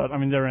us, but I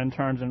mean they're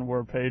interns and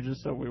we're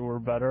pages, so we were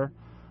better.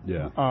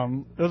 Yeah.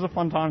 It was a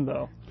fun time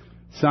though.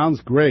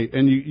 Sounds great.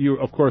 And you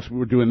of course we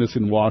were doing this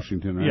in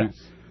Washington, right?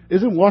 Yes.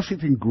 Isn't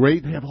Washington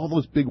great? They have all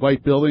those big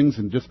white buildings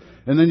and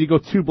then you go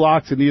 2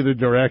 blocks in either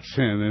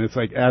direction and it's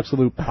like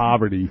absolute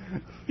poverty.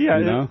 Yeah,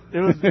 you know? it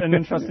was an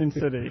interesting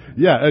city.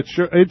 Yeah, it's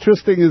sure,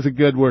 interesting is a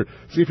good word.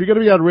 See, if you're going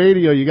to be on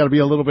radio, you got to be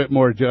a little bit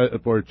more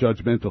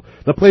judgmental.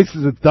 The place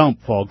is a dump,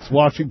 folks.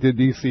 Washington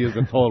D.C. is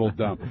a total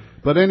dump.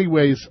 But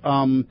anyways,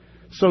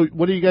 so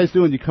what are you guys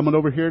doing? You coming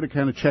over here to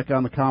kind of check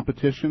on the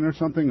competition or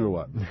something, or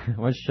what?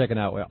 I'm just checking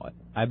out.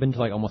 I've been to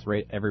like almost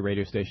every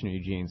radio station in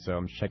Eugene, so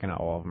I'm checking out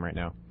all of them right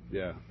now.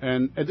 Yeah,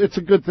 and it's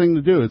a good thing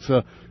to do. It's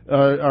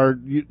are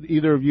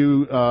either of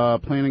you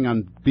planning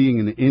on being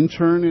an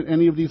intern at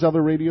any of these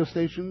other radio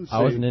stations?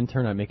 I was an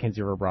intern at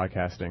Mackenzie River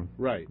Broadcasting.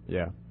 Right.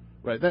 Yeah.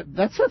 Right.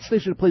 That's that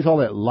station that plays all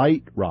that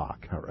light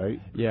rock, right?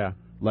 Yeah.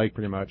 Like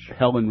pretty much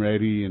Helen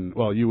Reddy and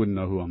you wouldn't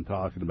know who I'm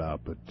talking about,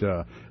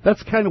 but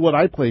that's kind of what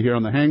I play here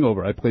on the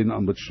Hangover. I play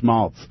nothing but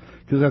schmaltz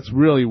because that's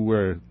really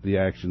where the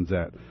action's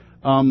at.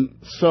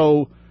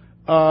 So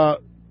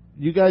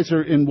you guys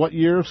are in what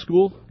year of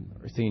school?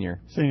 Senior.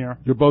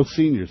 You're both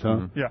seniors, huh?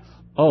 Mm-hmm. Yes.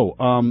 Oh,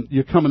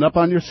 you're coming up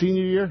on your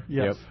senior year?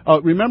 Yes.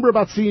 Remember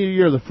about senior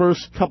year, the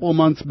first couple of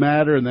months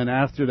matter, and then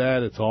after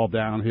that, it's all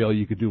downhill.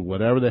 You could do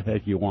whatever the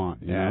heck you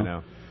want. You know? I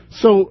know.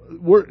 So,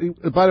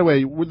 by the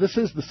way, this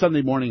is the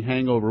Sunday Morning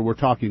Hangover. We're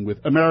talking with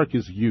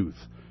America's youth.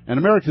 And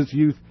America's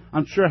youth,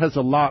 I'm sure, has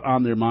a lot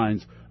on their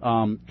minds.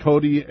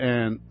 Cody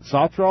and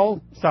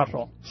Satchel.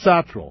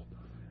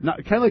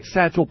 Kind of like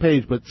Satchel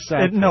Paige, but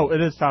Satchel. No, it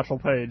is Satchel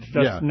Paige.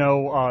 Just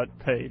no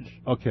Page.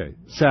 Okay,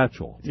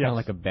 Satchel. It's kind of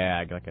like a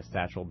bag, like a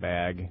satchel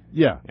bag.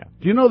 Yeah.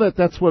 Do you know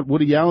that's what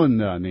Woody Allen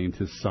named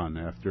his son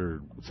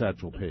after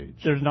Satchel Paige?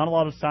 There's not a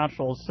lot of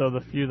Satchels, so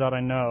the few that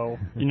I know,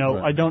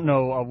 right. I don't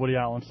know Woody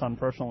Allen's son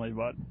personally,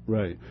 but...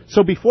 Right.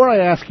 So before I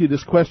ask you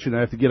this question,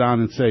 I have to get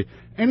on and say,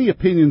 any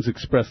opinions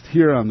expressed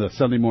here on the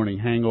Sunday Morning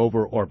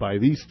Hangover or by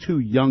these 2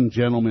 young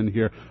gentlemen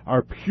here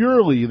are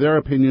purely their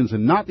opinions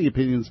and not the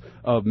opinions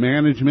of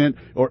management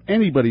or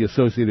anybody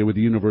associated with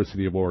the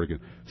University of Oregon.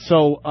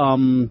 So,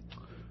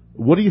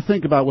 what do you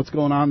think about what's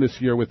going on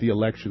this year with the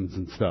elections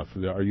and stuff?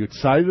 Are you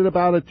excited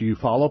about it? Do you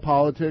follow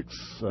politics?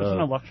 It's an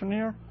election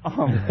year?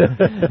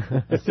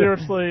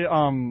 Seriously,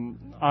 I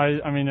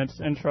mean, it's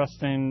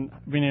interesting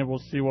being able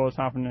to see what was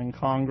happening in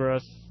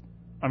Congress.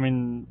 I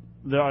mean,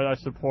 I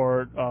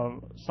support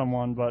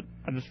someone, but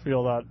I just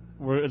feel that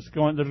there's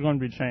going to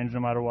be change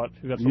no matter what.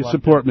 Who gets elected. You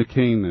support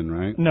McCain then,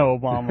 right? No,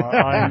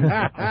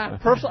 Obama.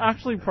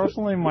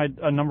 Personally, my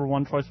number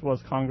 1 choice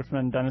was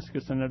Congressman Dennis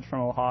Kucinich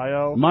from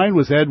Ohio. Mine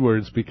was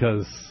Edwards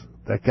because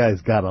that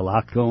guy's got a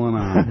lot going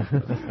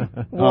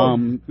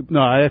on.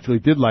 No, I actually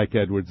did like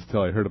Edwards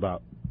until I heard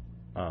about.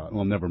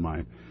 Never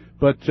mind.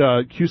 But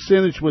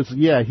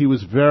Kucinich he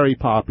was very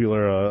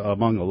popular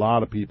among a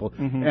lot of people.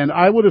 Mm-hmm. And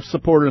I would have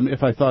supported him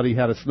if I thought he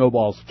had a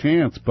snowball's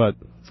chance, but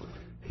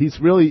he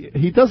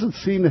doesn't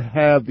seem to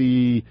have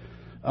the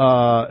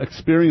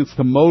experience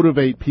to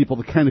motivate people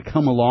to kind of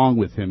come along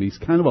with him. He's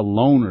kind of a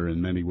loner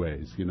in many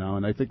ways,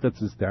 and I think that's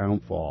his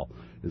downfall,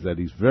 is that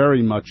he's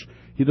very much,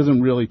 he doesn't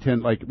really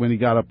tend, like when he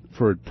got up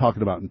for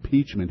talking about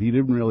impeachment, he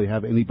didn't really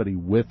have anybody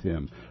with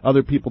him.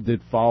 Other people did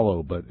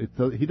follow, but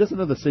he doesn't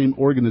have the same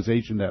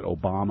organization that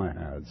Obama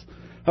has.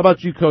 How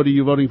about you, Cody?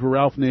 You voting for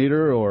Ralph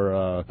Nader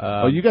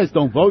or, you guys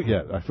don't vote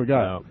yet. I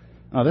forgot. No.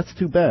 Oh, that's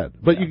too bad.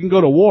 But you can go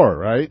to war,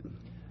 right?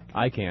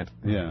 I can't.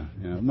 Yeah.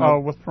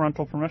 With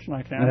parental permission,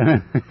 I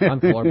can.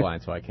 I'm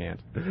colorblind, so I can't.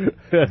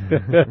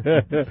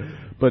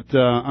 But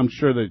I'm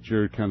sure that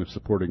you're kind of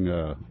supporting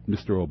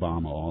Mr.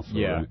 Obama also.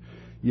 Yeah. Right?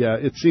 Yeah,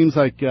 it seems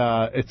like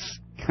it's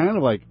kind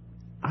of like,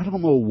 I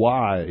don't know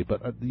why,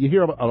 but you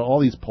hear about all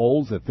these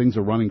polls that things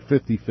are running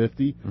 50-50.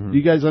 Mm-hmm. Do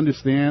you guys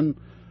understand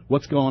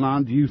what's going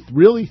on? Do you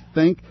really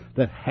think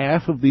that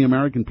half of the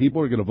American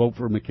people are going to vote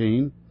for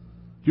McCain?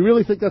 Do you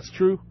really think that's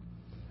true?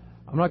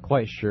 I'm not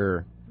quite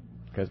sure.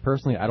 Because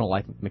personally, I don't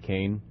like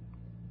McCain,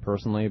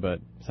 personally, but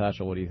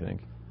Satchel, what do you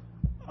think?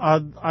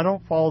 I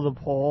don't follow the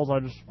polls. I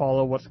just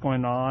follow what's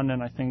going on,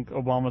 and I think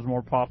Obama's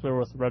more popular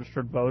with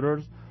registered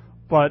voters.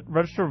 But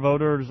registered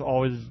voters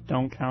always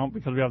don't count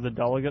because we have the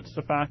delegates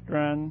to factor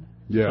in.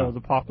 Yeah. So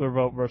the popular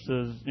vote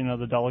versus,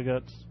 the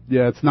delegates.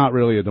 Yeah, it's not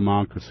really a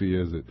democracy,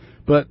 is it?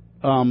 But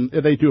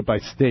they do it by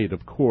state,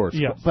 of course.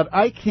 Yes. But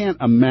I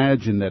can't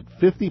imagine that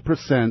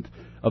 50%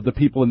 of the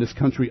people in this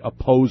country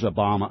oppose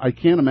Obama. I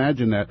can't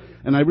imagine that.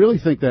 And I really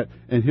think that,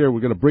 and here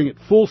we're going to bring it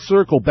full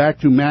circle back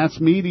to mass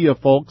media,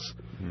 folks,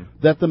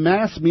 that the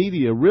mass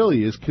media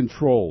really is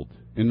controlled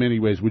in many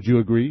ways. Would you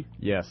agree?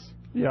 Yes.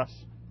 Yes.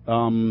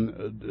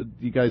 Do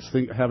you guys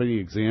have any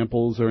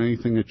examples or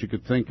anything that you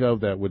could think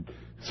of that would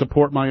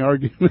support my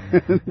argument?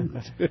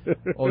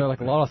 Well, there are like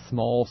a lot of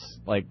small,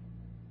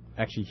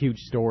 actually huge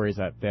stories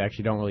that they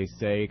actually don't really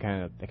say.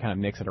 They kind of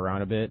mix it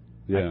around a bit.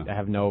 Yeah. I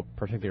have no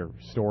particular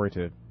story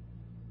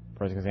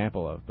for an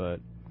example of, but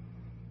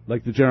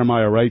like the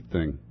Jeremiah Wright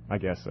thing. I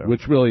guess so.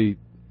 Which really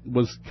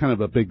was kind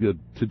of a big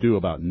to-do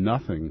about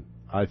nothing,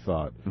 I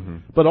thought. Mm-hmm.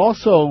 But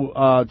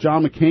also,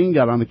 John McCain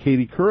got on the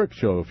Katie Couric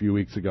show a few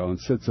weeks ago and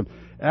said some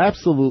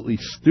absolutely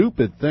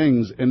stupid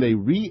things, and they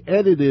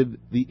re-edited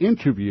the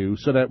interview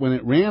so that when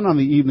it ran on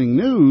the evening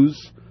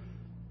news,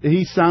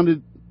 he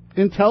sounded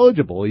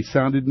intelligible. He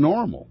sounded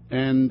normal.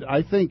 And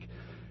I think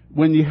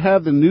when you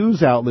have the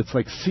news outlets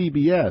like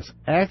CBS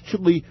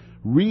actually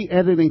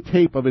re-editing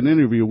tape of an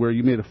interview where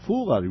you made a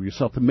fool out of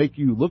yourself to make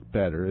you look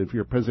better if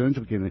you're a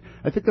presidential candidate,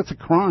 I think that's a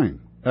crime.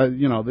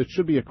 That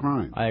should be a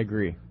crime. I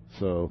agree.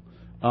 So,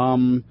 where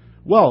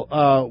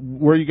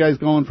are you guys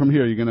going from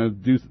here? You're going to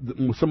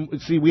do some...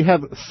 See, we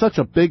have such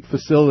a big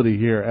facility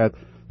here at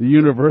the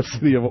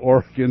University of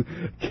Oregon,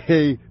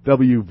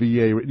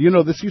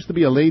 KWVA. This used to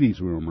be a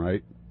ladies' room,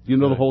 right? Do you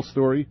know the whole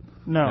story?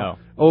 No.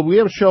 Oh, we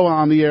have a show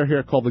on the air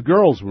here called The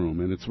Girls'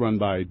 Room, and it's run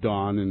by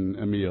Dawn and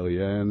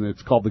Amelia, and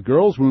it's called The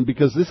Girls' Room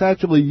because this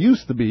actually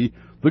used to be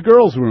the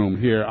girls' room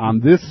here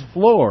on this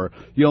floor.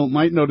 You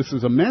might notice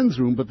there's a men's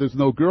room, but there's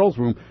no girls'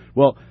 room.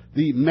 Well,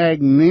 the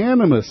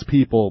magnanimous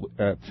people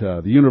at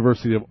the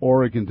University of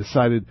Oregon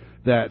decided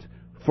that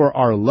for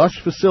our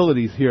lush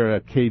facilities here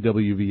at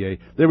KWVA,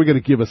 they were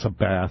going to give us a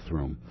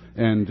bathroom.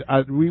 And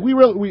by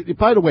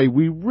the way,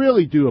 we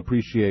really do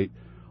appreciate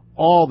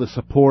all the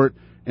support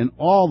and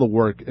all the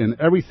work and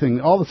everything,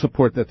 all the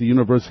support that the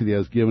university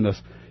has given us.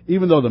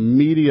 Even though the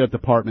media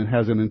department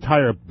has an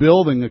entire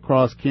building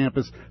across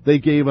campus, they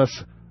gave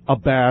us a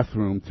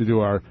bathroom to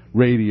do our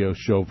radio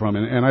show from.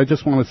 And I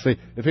just want to say,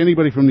 if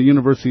anybody from the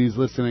university is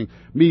listening,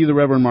 me, the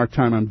Reverend Mark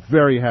Time, I'm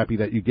very happy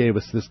that you gave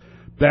us this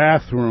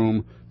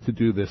bathroom to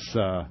do this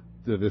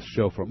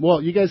show from.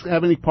 Well, you guys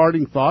have any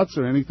parting thoughts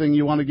or anything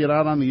you want to get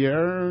out on the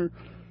air?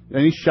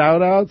 Any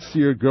shout-outs to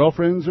your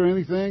girlfriends or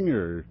anything?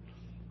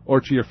 Or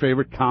to your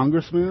favorite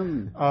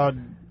congressman? I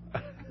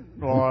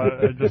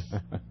just...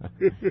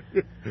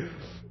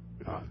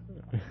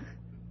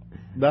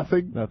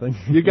 Nothing? Nothing.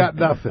 You got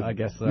nothing. I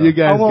guess so. You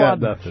guys got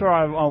nothing. Sure,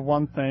 I have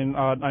one thing.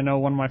 I know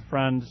one of my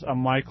friends,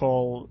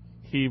 Michael,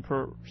 he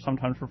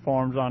sometimes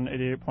performs on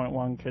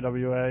 88.1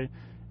 KWA,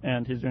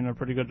 and he's doing a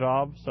pretty good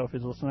job. So if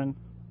he's listening,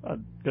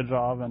 good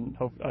job, and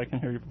hope I can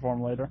hear you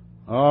perform later.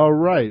 All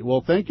right.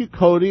 Well, thank you,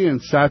 Cody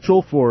and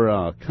Satchel,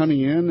 for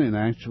coming in and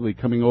actually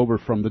coming over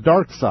from the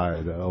dark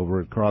side over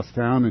across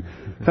town and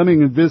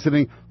coming and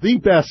visiting the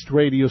best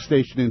radio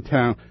station in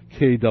town,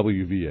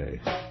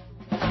 KWVA.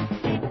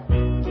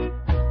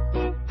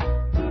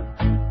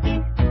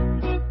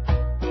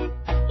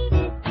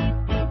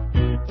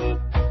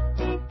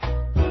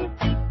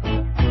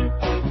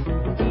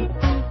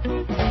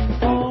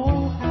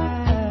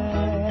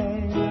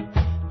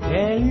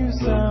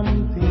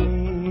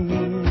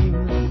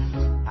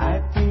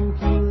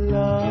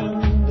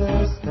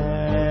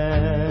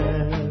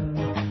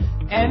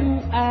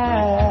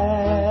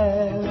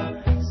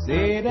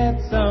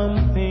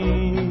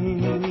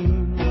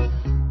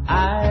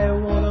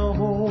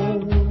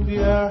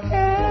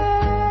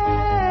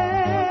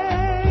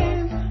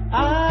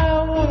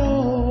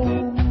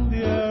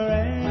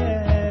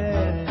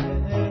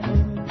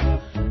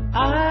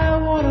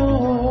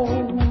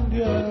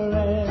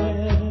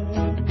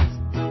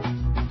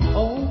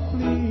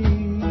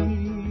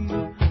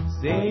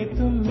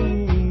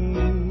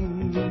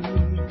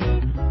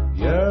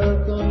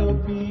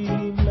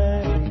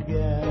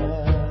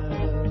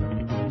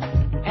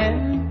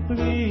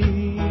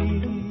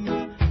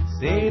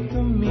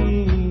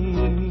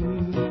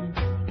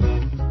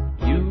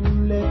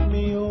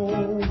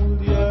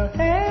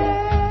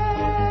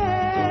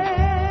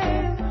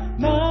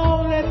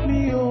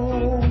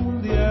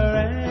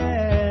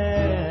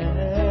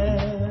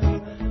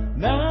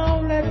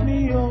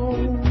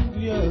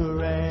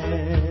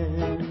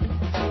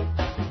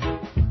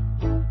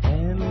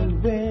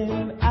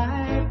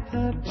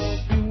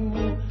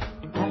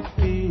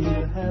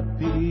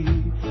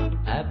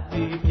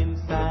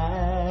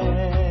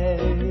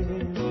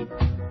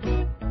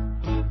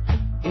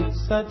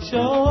 Such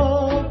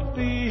old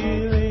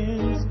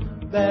feelings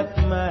that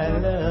my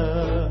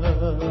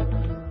love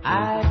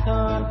I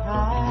can't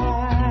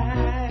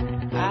hide,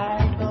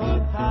 I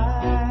can't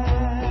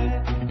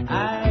hide,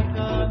 I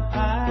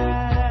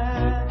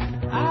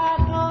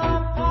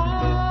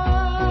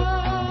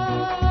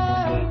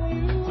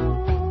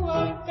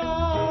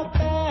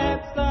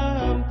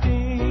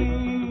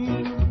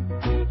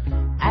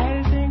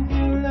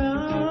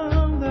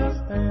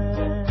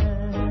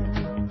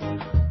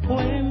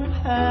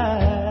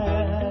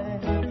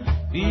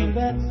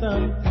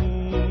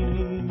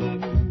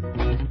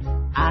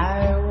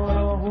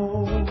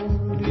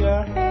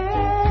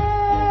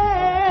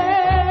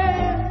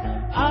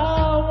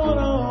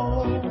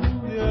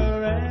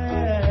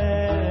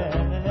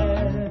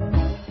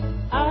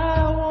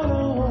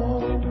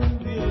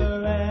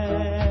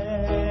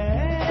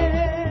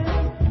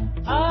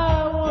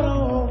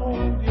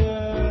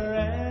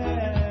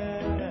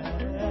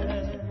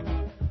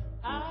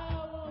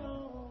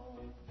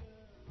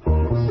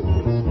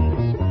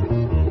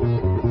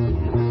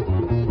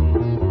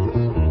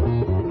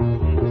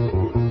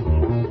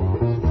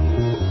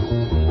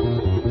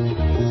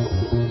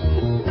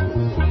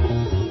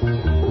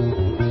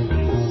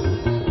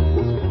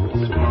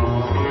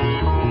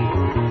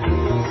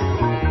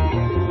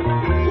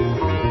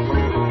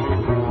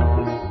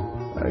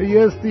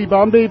Yes, the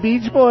Bombay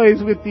Beach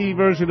Boys with the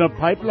version of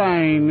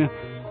Pipeline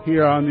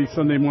here on the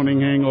Sunday Morning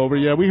Hangover.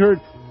 Yeah, we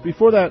heard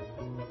before that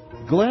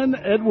Glenn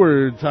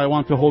Edwards, I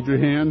Want to Hold Your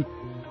Hand.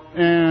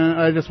 And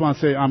I just want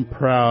to say I'm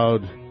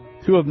proud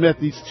to have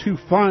met these two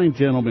fine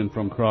gentlemen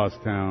from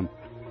Crosstown.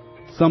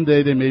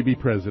 Someday they may be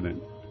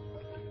president.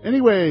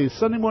 Anyway,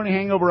 Sunday Morning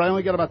Hangover, I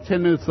only got about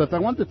 10 minutes left. I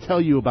want to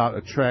tell you about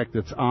a track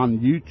that's on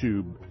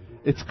YouTube.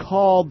 It's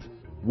called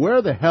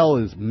Where the Hell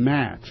is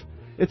Matt?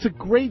 It's a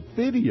great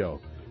video.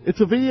 It's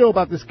a video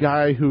about this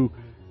guy who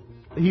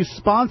he's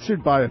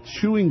sponsored by a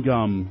chewing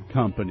gum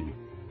company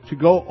to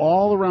go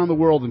all around the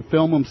world and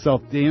film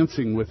himself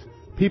dancing with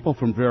people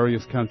from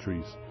various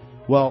countries.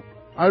 Well,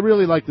 I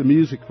really like the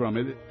music from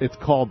it. It's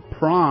called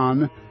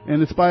Prawn,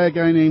 and it's by a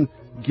guy named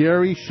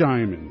Gary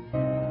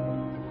Shyman.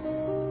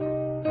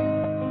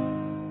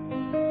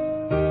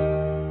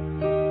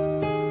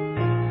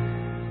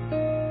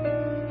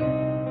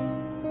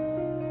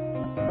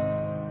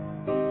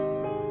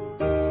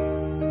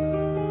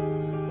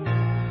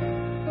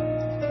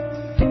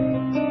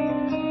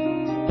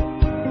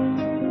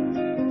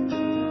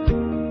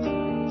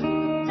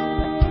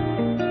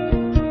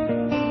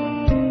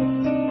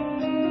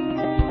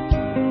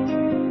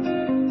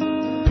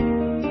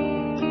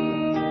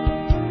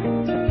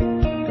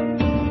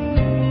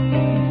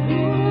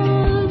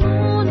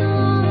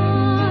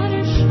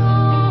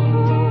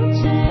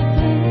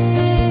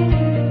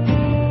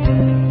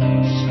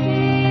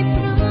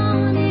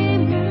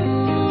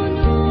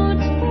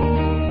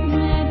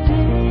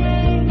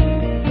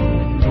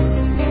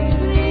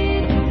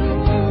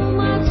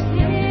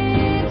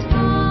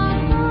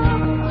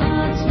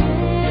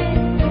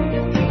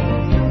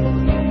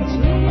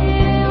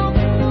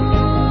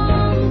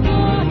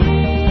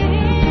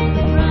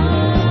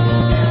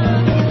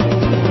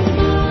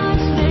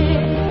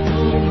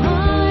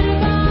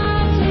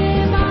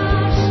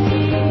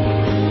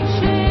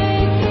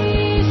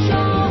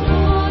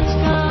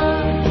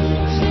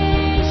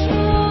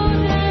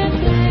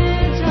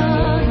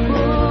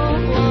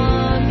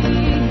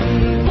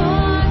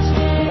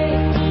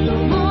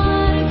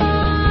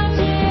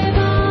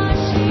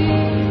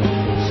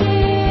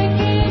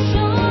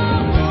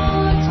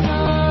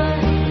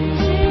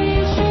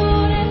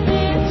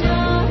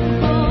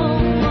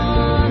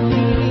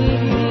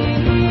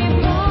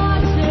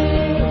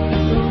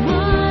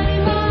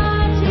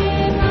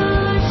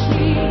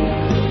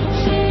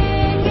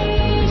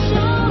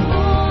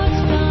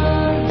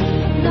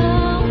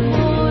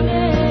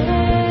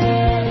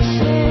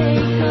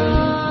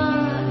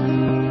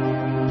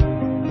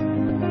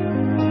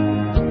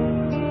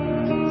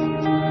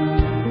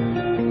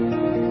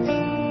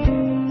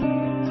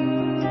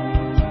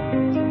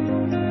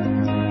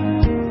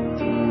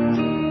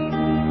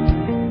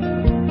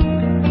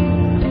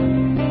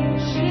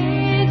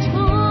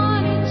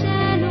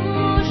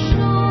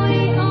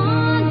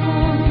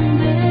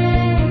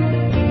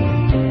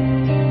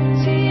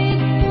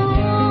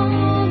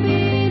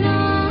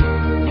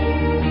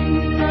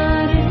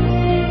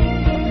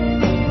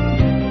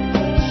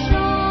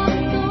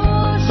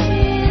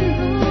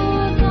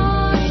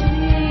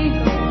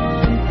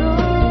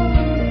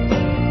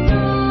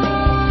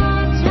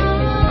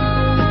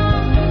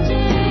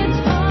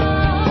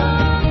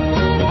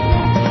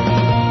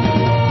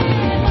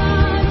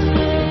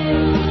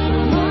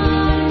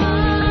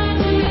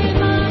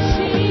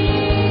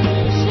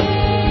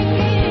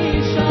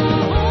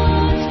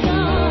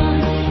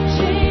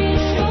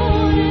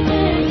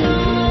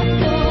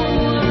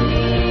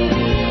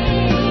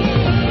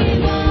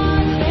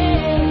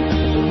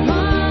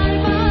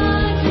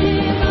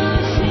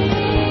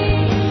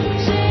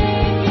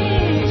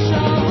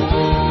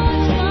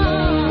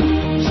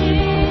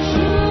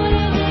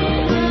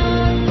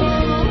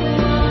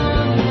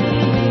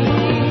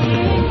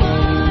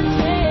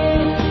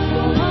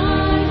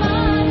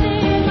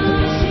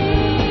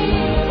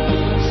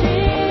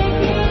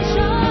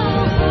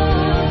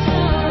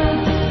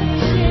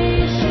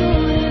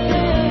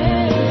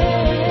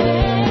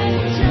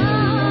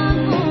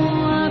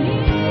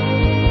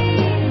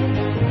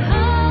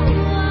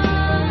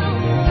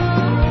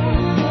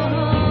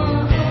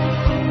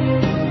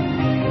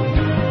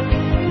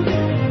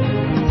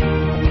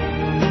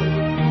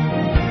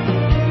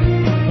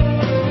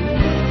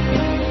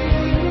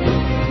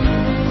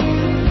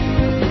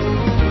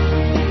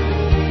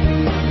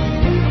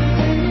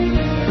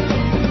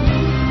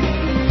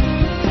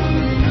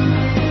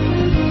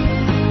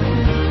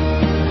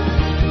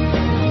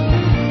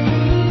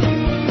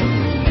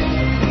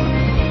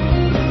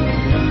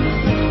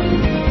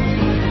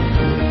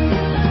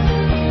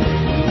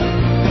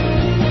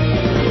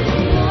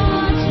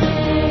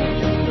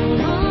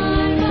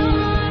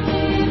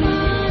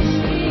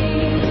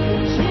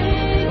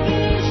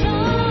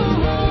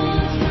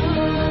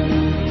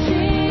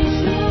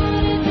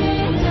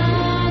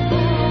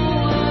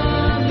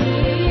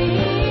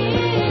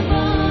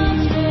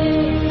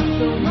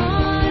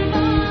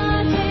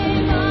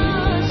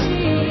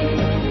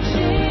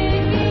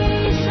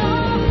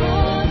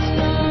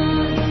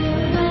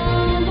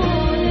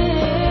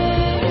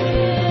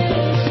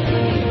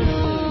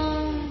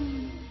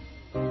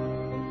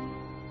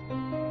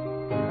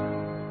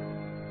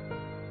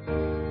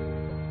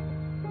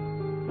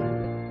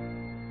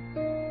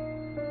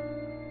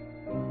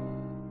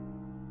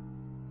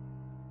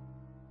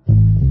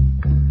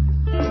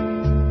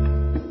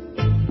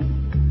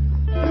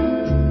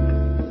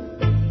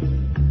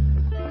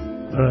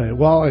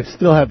 while I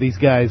still have these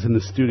guys in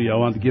the studio, I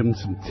want to give them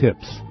some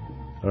tips,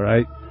 all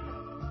right?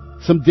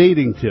 Some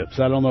dating tips.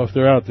 I don't know if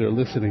they're out there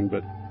listening,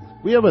 but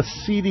we have a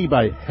CD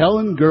by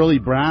Helen Gurley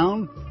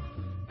Brown,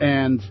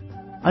 and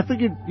I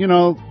figured,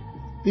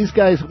 these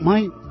guys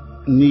might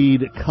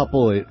need a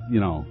couple of,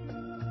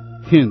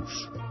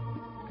 hints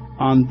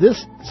on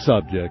this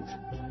subject,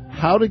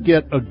 how to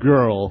get a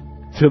girl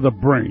to the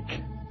brink.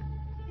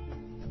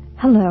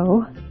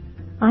 Hello,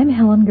 I'm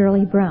Helen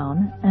Gurley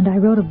Brown, and I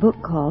wrote a book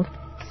called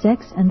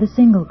Sex and the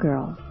Single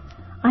Girl.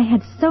 I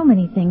had so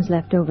many things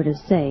left over to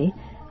say,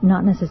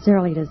 not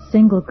necessarily to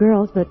single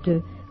girls, but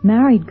to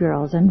married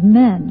girls and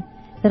men,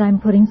 that I'm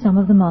putting some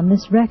of them on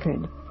this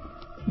record.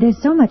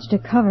 There's so much to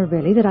cover,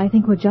 really, that I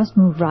think we'll just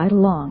move right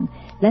along.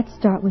 Let's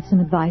start with some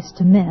advice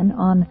to men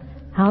on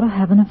how to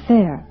have an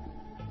affair.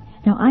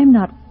 Now, I'm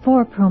not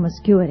for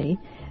promiscuity,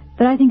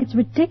 but I think it's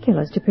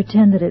ridiculous to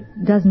pretend that it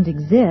doesn't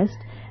exist,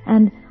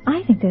 and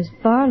I think there's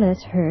far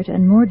less hurt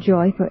and more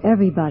joy for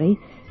everybody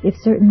if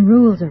certain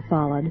rules are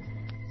followed.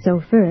 So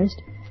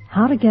first,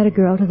 how to get a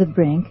girl to the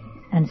brink,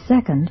 and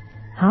second,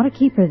 how to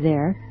keep her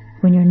there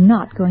when you're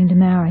not going to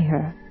marry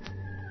her.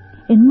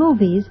 In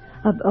movies,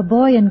 a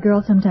boy and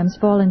girl sometimes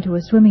fall into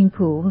a swimming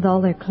pool with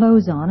all their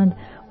clothes on, and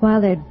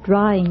while they're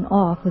drying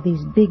off with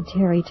these big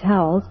terry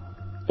towels,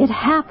 it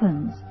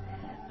happens.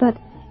 But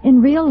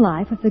in real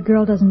life, if the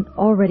girl doesn't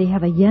already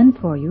have a yen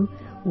for you,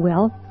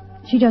 well,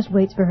 she just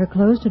waits for her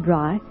clothes to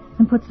dry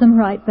and puts them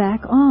right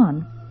back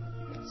on.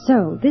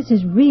 So, this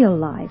is real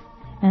life,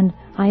 and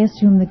I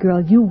assume the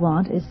girl you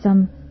want is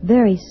some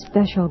very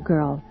special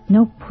girl,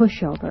 no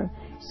pushover.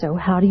 So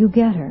how do you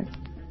get her?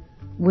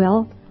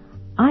 Well,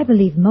 I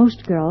believe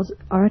most girls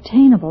are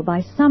attainable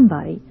by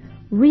somebody.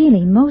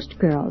 Really, most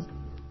girls.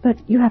 But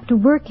you have to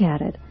work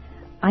at it.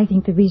 I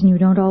think the reason you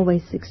don't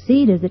always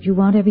succeed is that you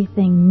want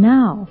everything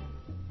now.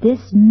 This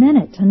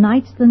minute.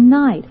 Tonight's the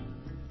night.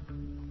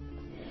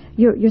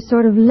 You're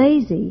sort of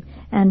lazy,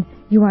 and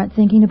you aren't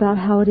thinking about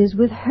how it is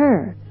with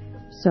her.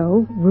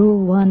 So,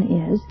 rule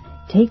 1 is,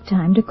 take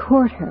time to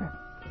court her.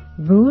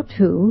 Rule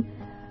 2,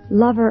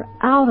 love her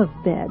out of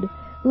bed.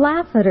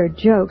 Laugh at her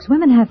jokes.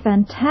 Women have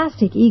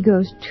fantastic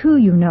egos too,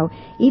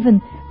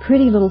 Even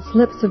pretty little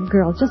slips of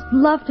girls just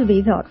love to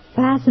be thought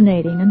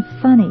fascinating and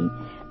funny.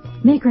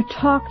 Make her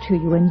talk to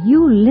you and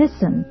you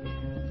listen.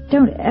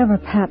 Don't ever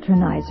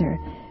patronize her.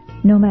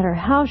 No matter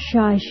how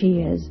shy she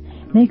is,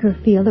 make her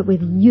feel that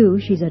with you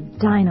she's a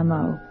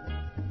dynamo.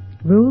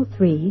 Rule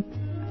 3,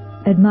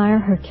 admire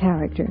her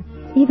character,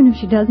 even if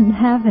she doesn't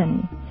have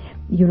any.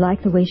 You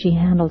like the way she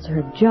handles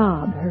her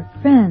job, her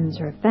friends,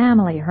 her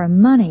family, her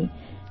money.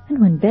 And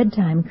when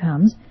bedtime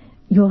comes,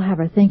 you'll have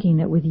her thinking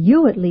that with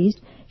you, at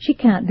least, she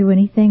can't do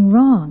anything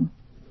wrong.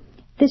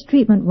 This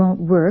treatment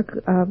won't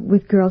work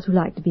with girls who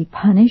like to be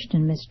punished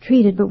and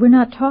mistreated, but we're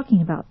not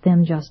talking about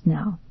them just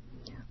now.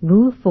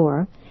 Rule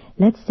 4,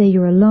 let's say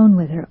you're alone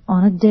with her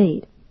on a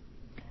date.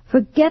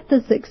 Forget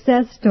the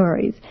success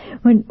stories.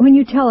 When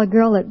you tell a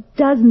girl that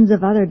dozens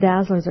of other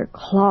dazzlers are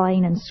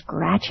clawing and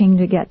scratching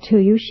to get to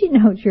you, she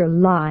knows you're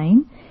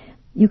lying.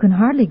 You can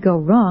hardly go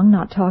wrong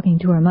not talking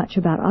to her much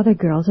about other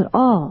girls at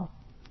all.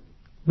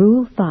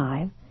 Rule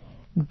 5,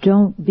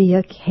 don't be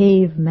a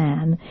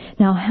caveman.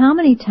 Now, how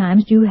many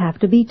times do you have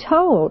to be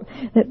told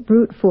that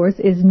brute force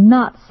is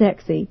not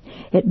sexy?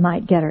 It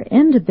might get her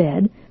into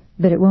bed,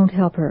 but it won't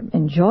help her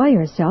enjoy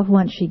herself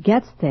once she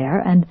gets there,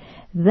 and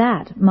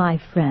that,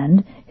 my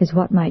friend, is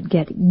what might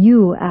get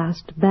you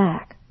asked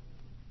back.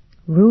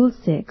 Rule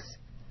 6,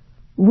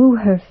 woo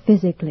her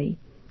physically.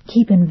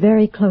 Keep in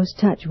very close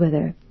touch with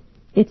her.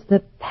 It's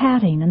the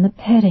patting and the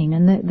petting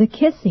and the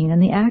kissing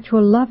and the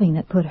actual loving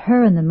that put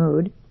her in the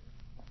mood.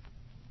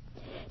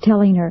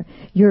 Telling her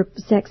your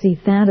sexy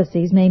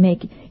fantasies may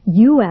make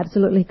you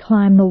absolutely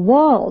climb the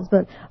walls,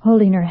 but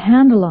holding her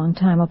hand a long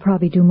time will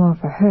probably do more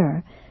for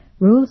her.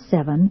 Rule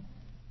 7,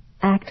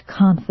 act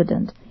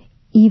confident,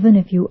 even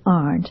if you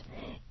aren't.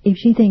 If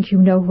she thinks you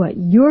know what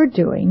you're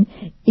doing,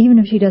 even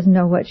if she doesn't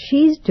know what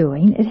she's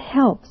doing, it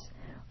helps.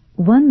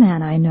 One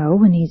man I know,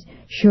 when he's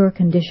sure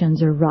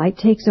conditions are right,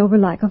 takes over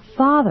like a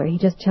father. He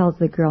just tells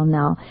the girl,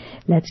 now,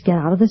 let's get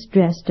out of this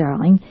dress,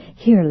 darling.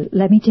 Here,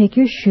 let me take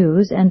your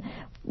shoes. And,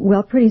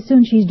 well, pretty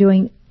soon she's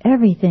doing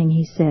everything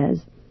he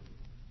says.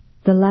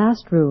 The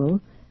last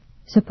rule,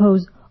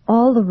 suppose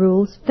all the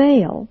rules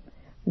fail.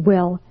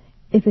 Well,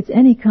 if it's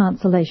any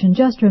consolation,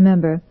 just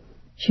remember,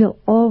 she'll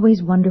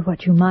always wonder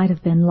what you might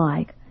have been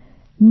like.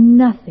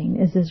 Nothing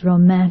is as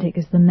romantic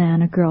as the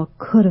man a girl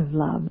could have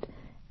loved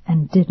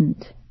and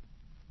didn't.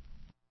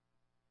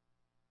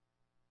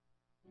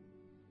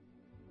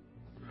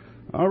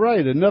 All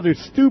right, another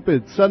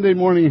stupid Sunday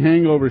morning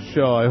hangover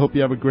show. I hope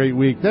you have a great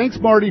week. Thanks,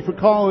 Marty, for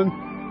calling.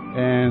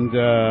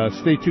 And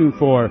stay tuned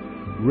for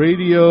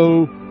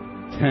Radio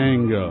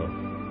Tango.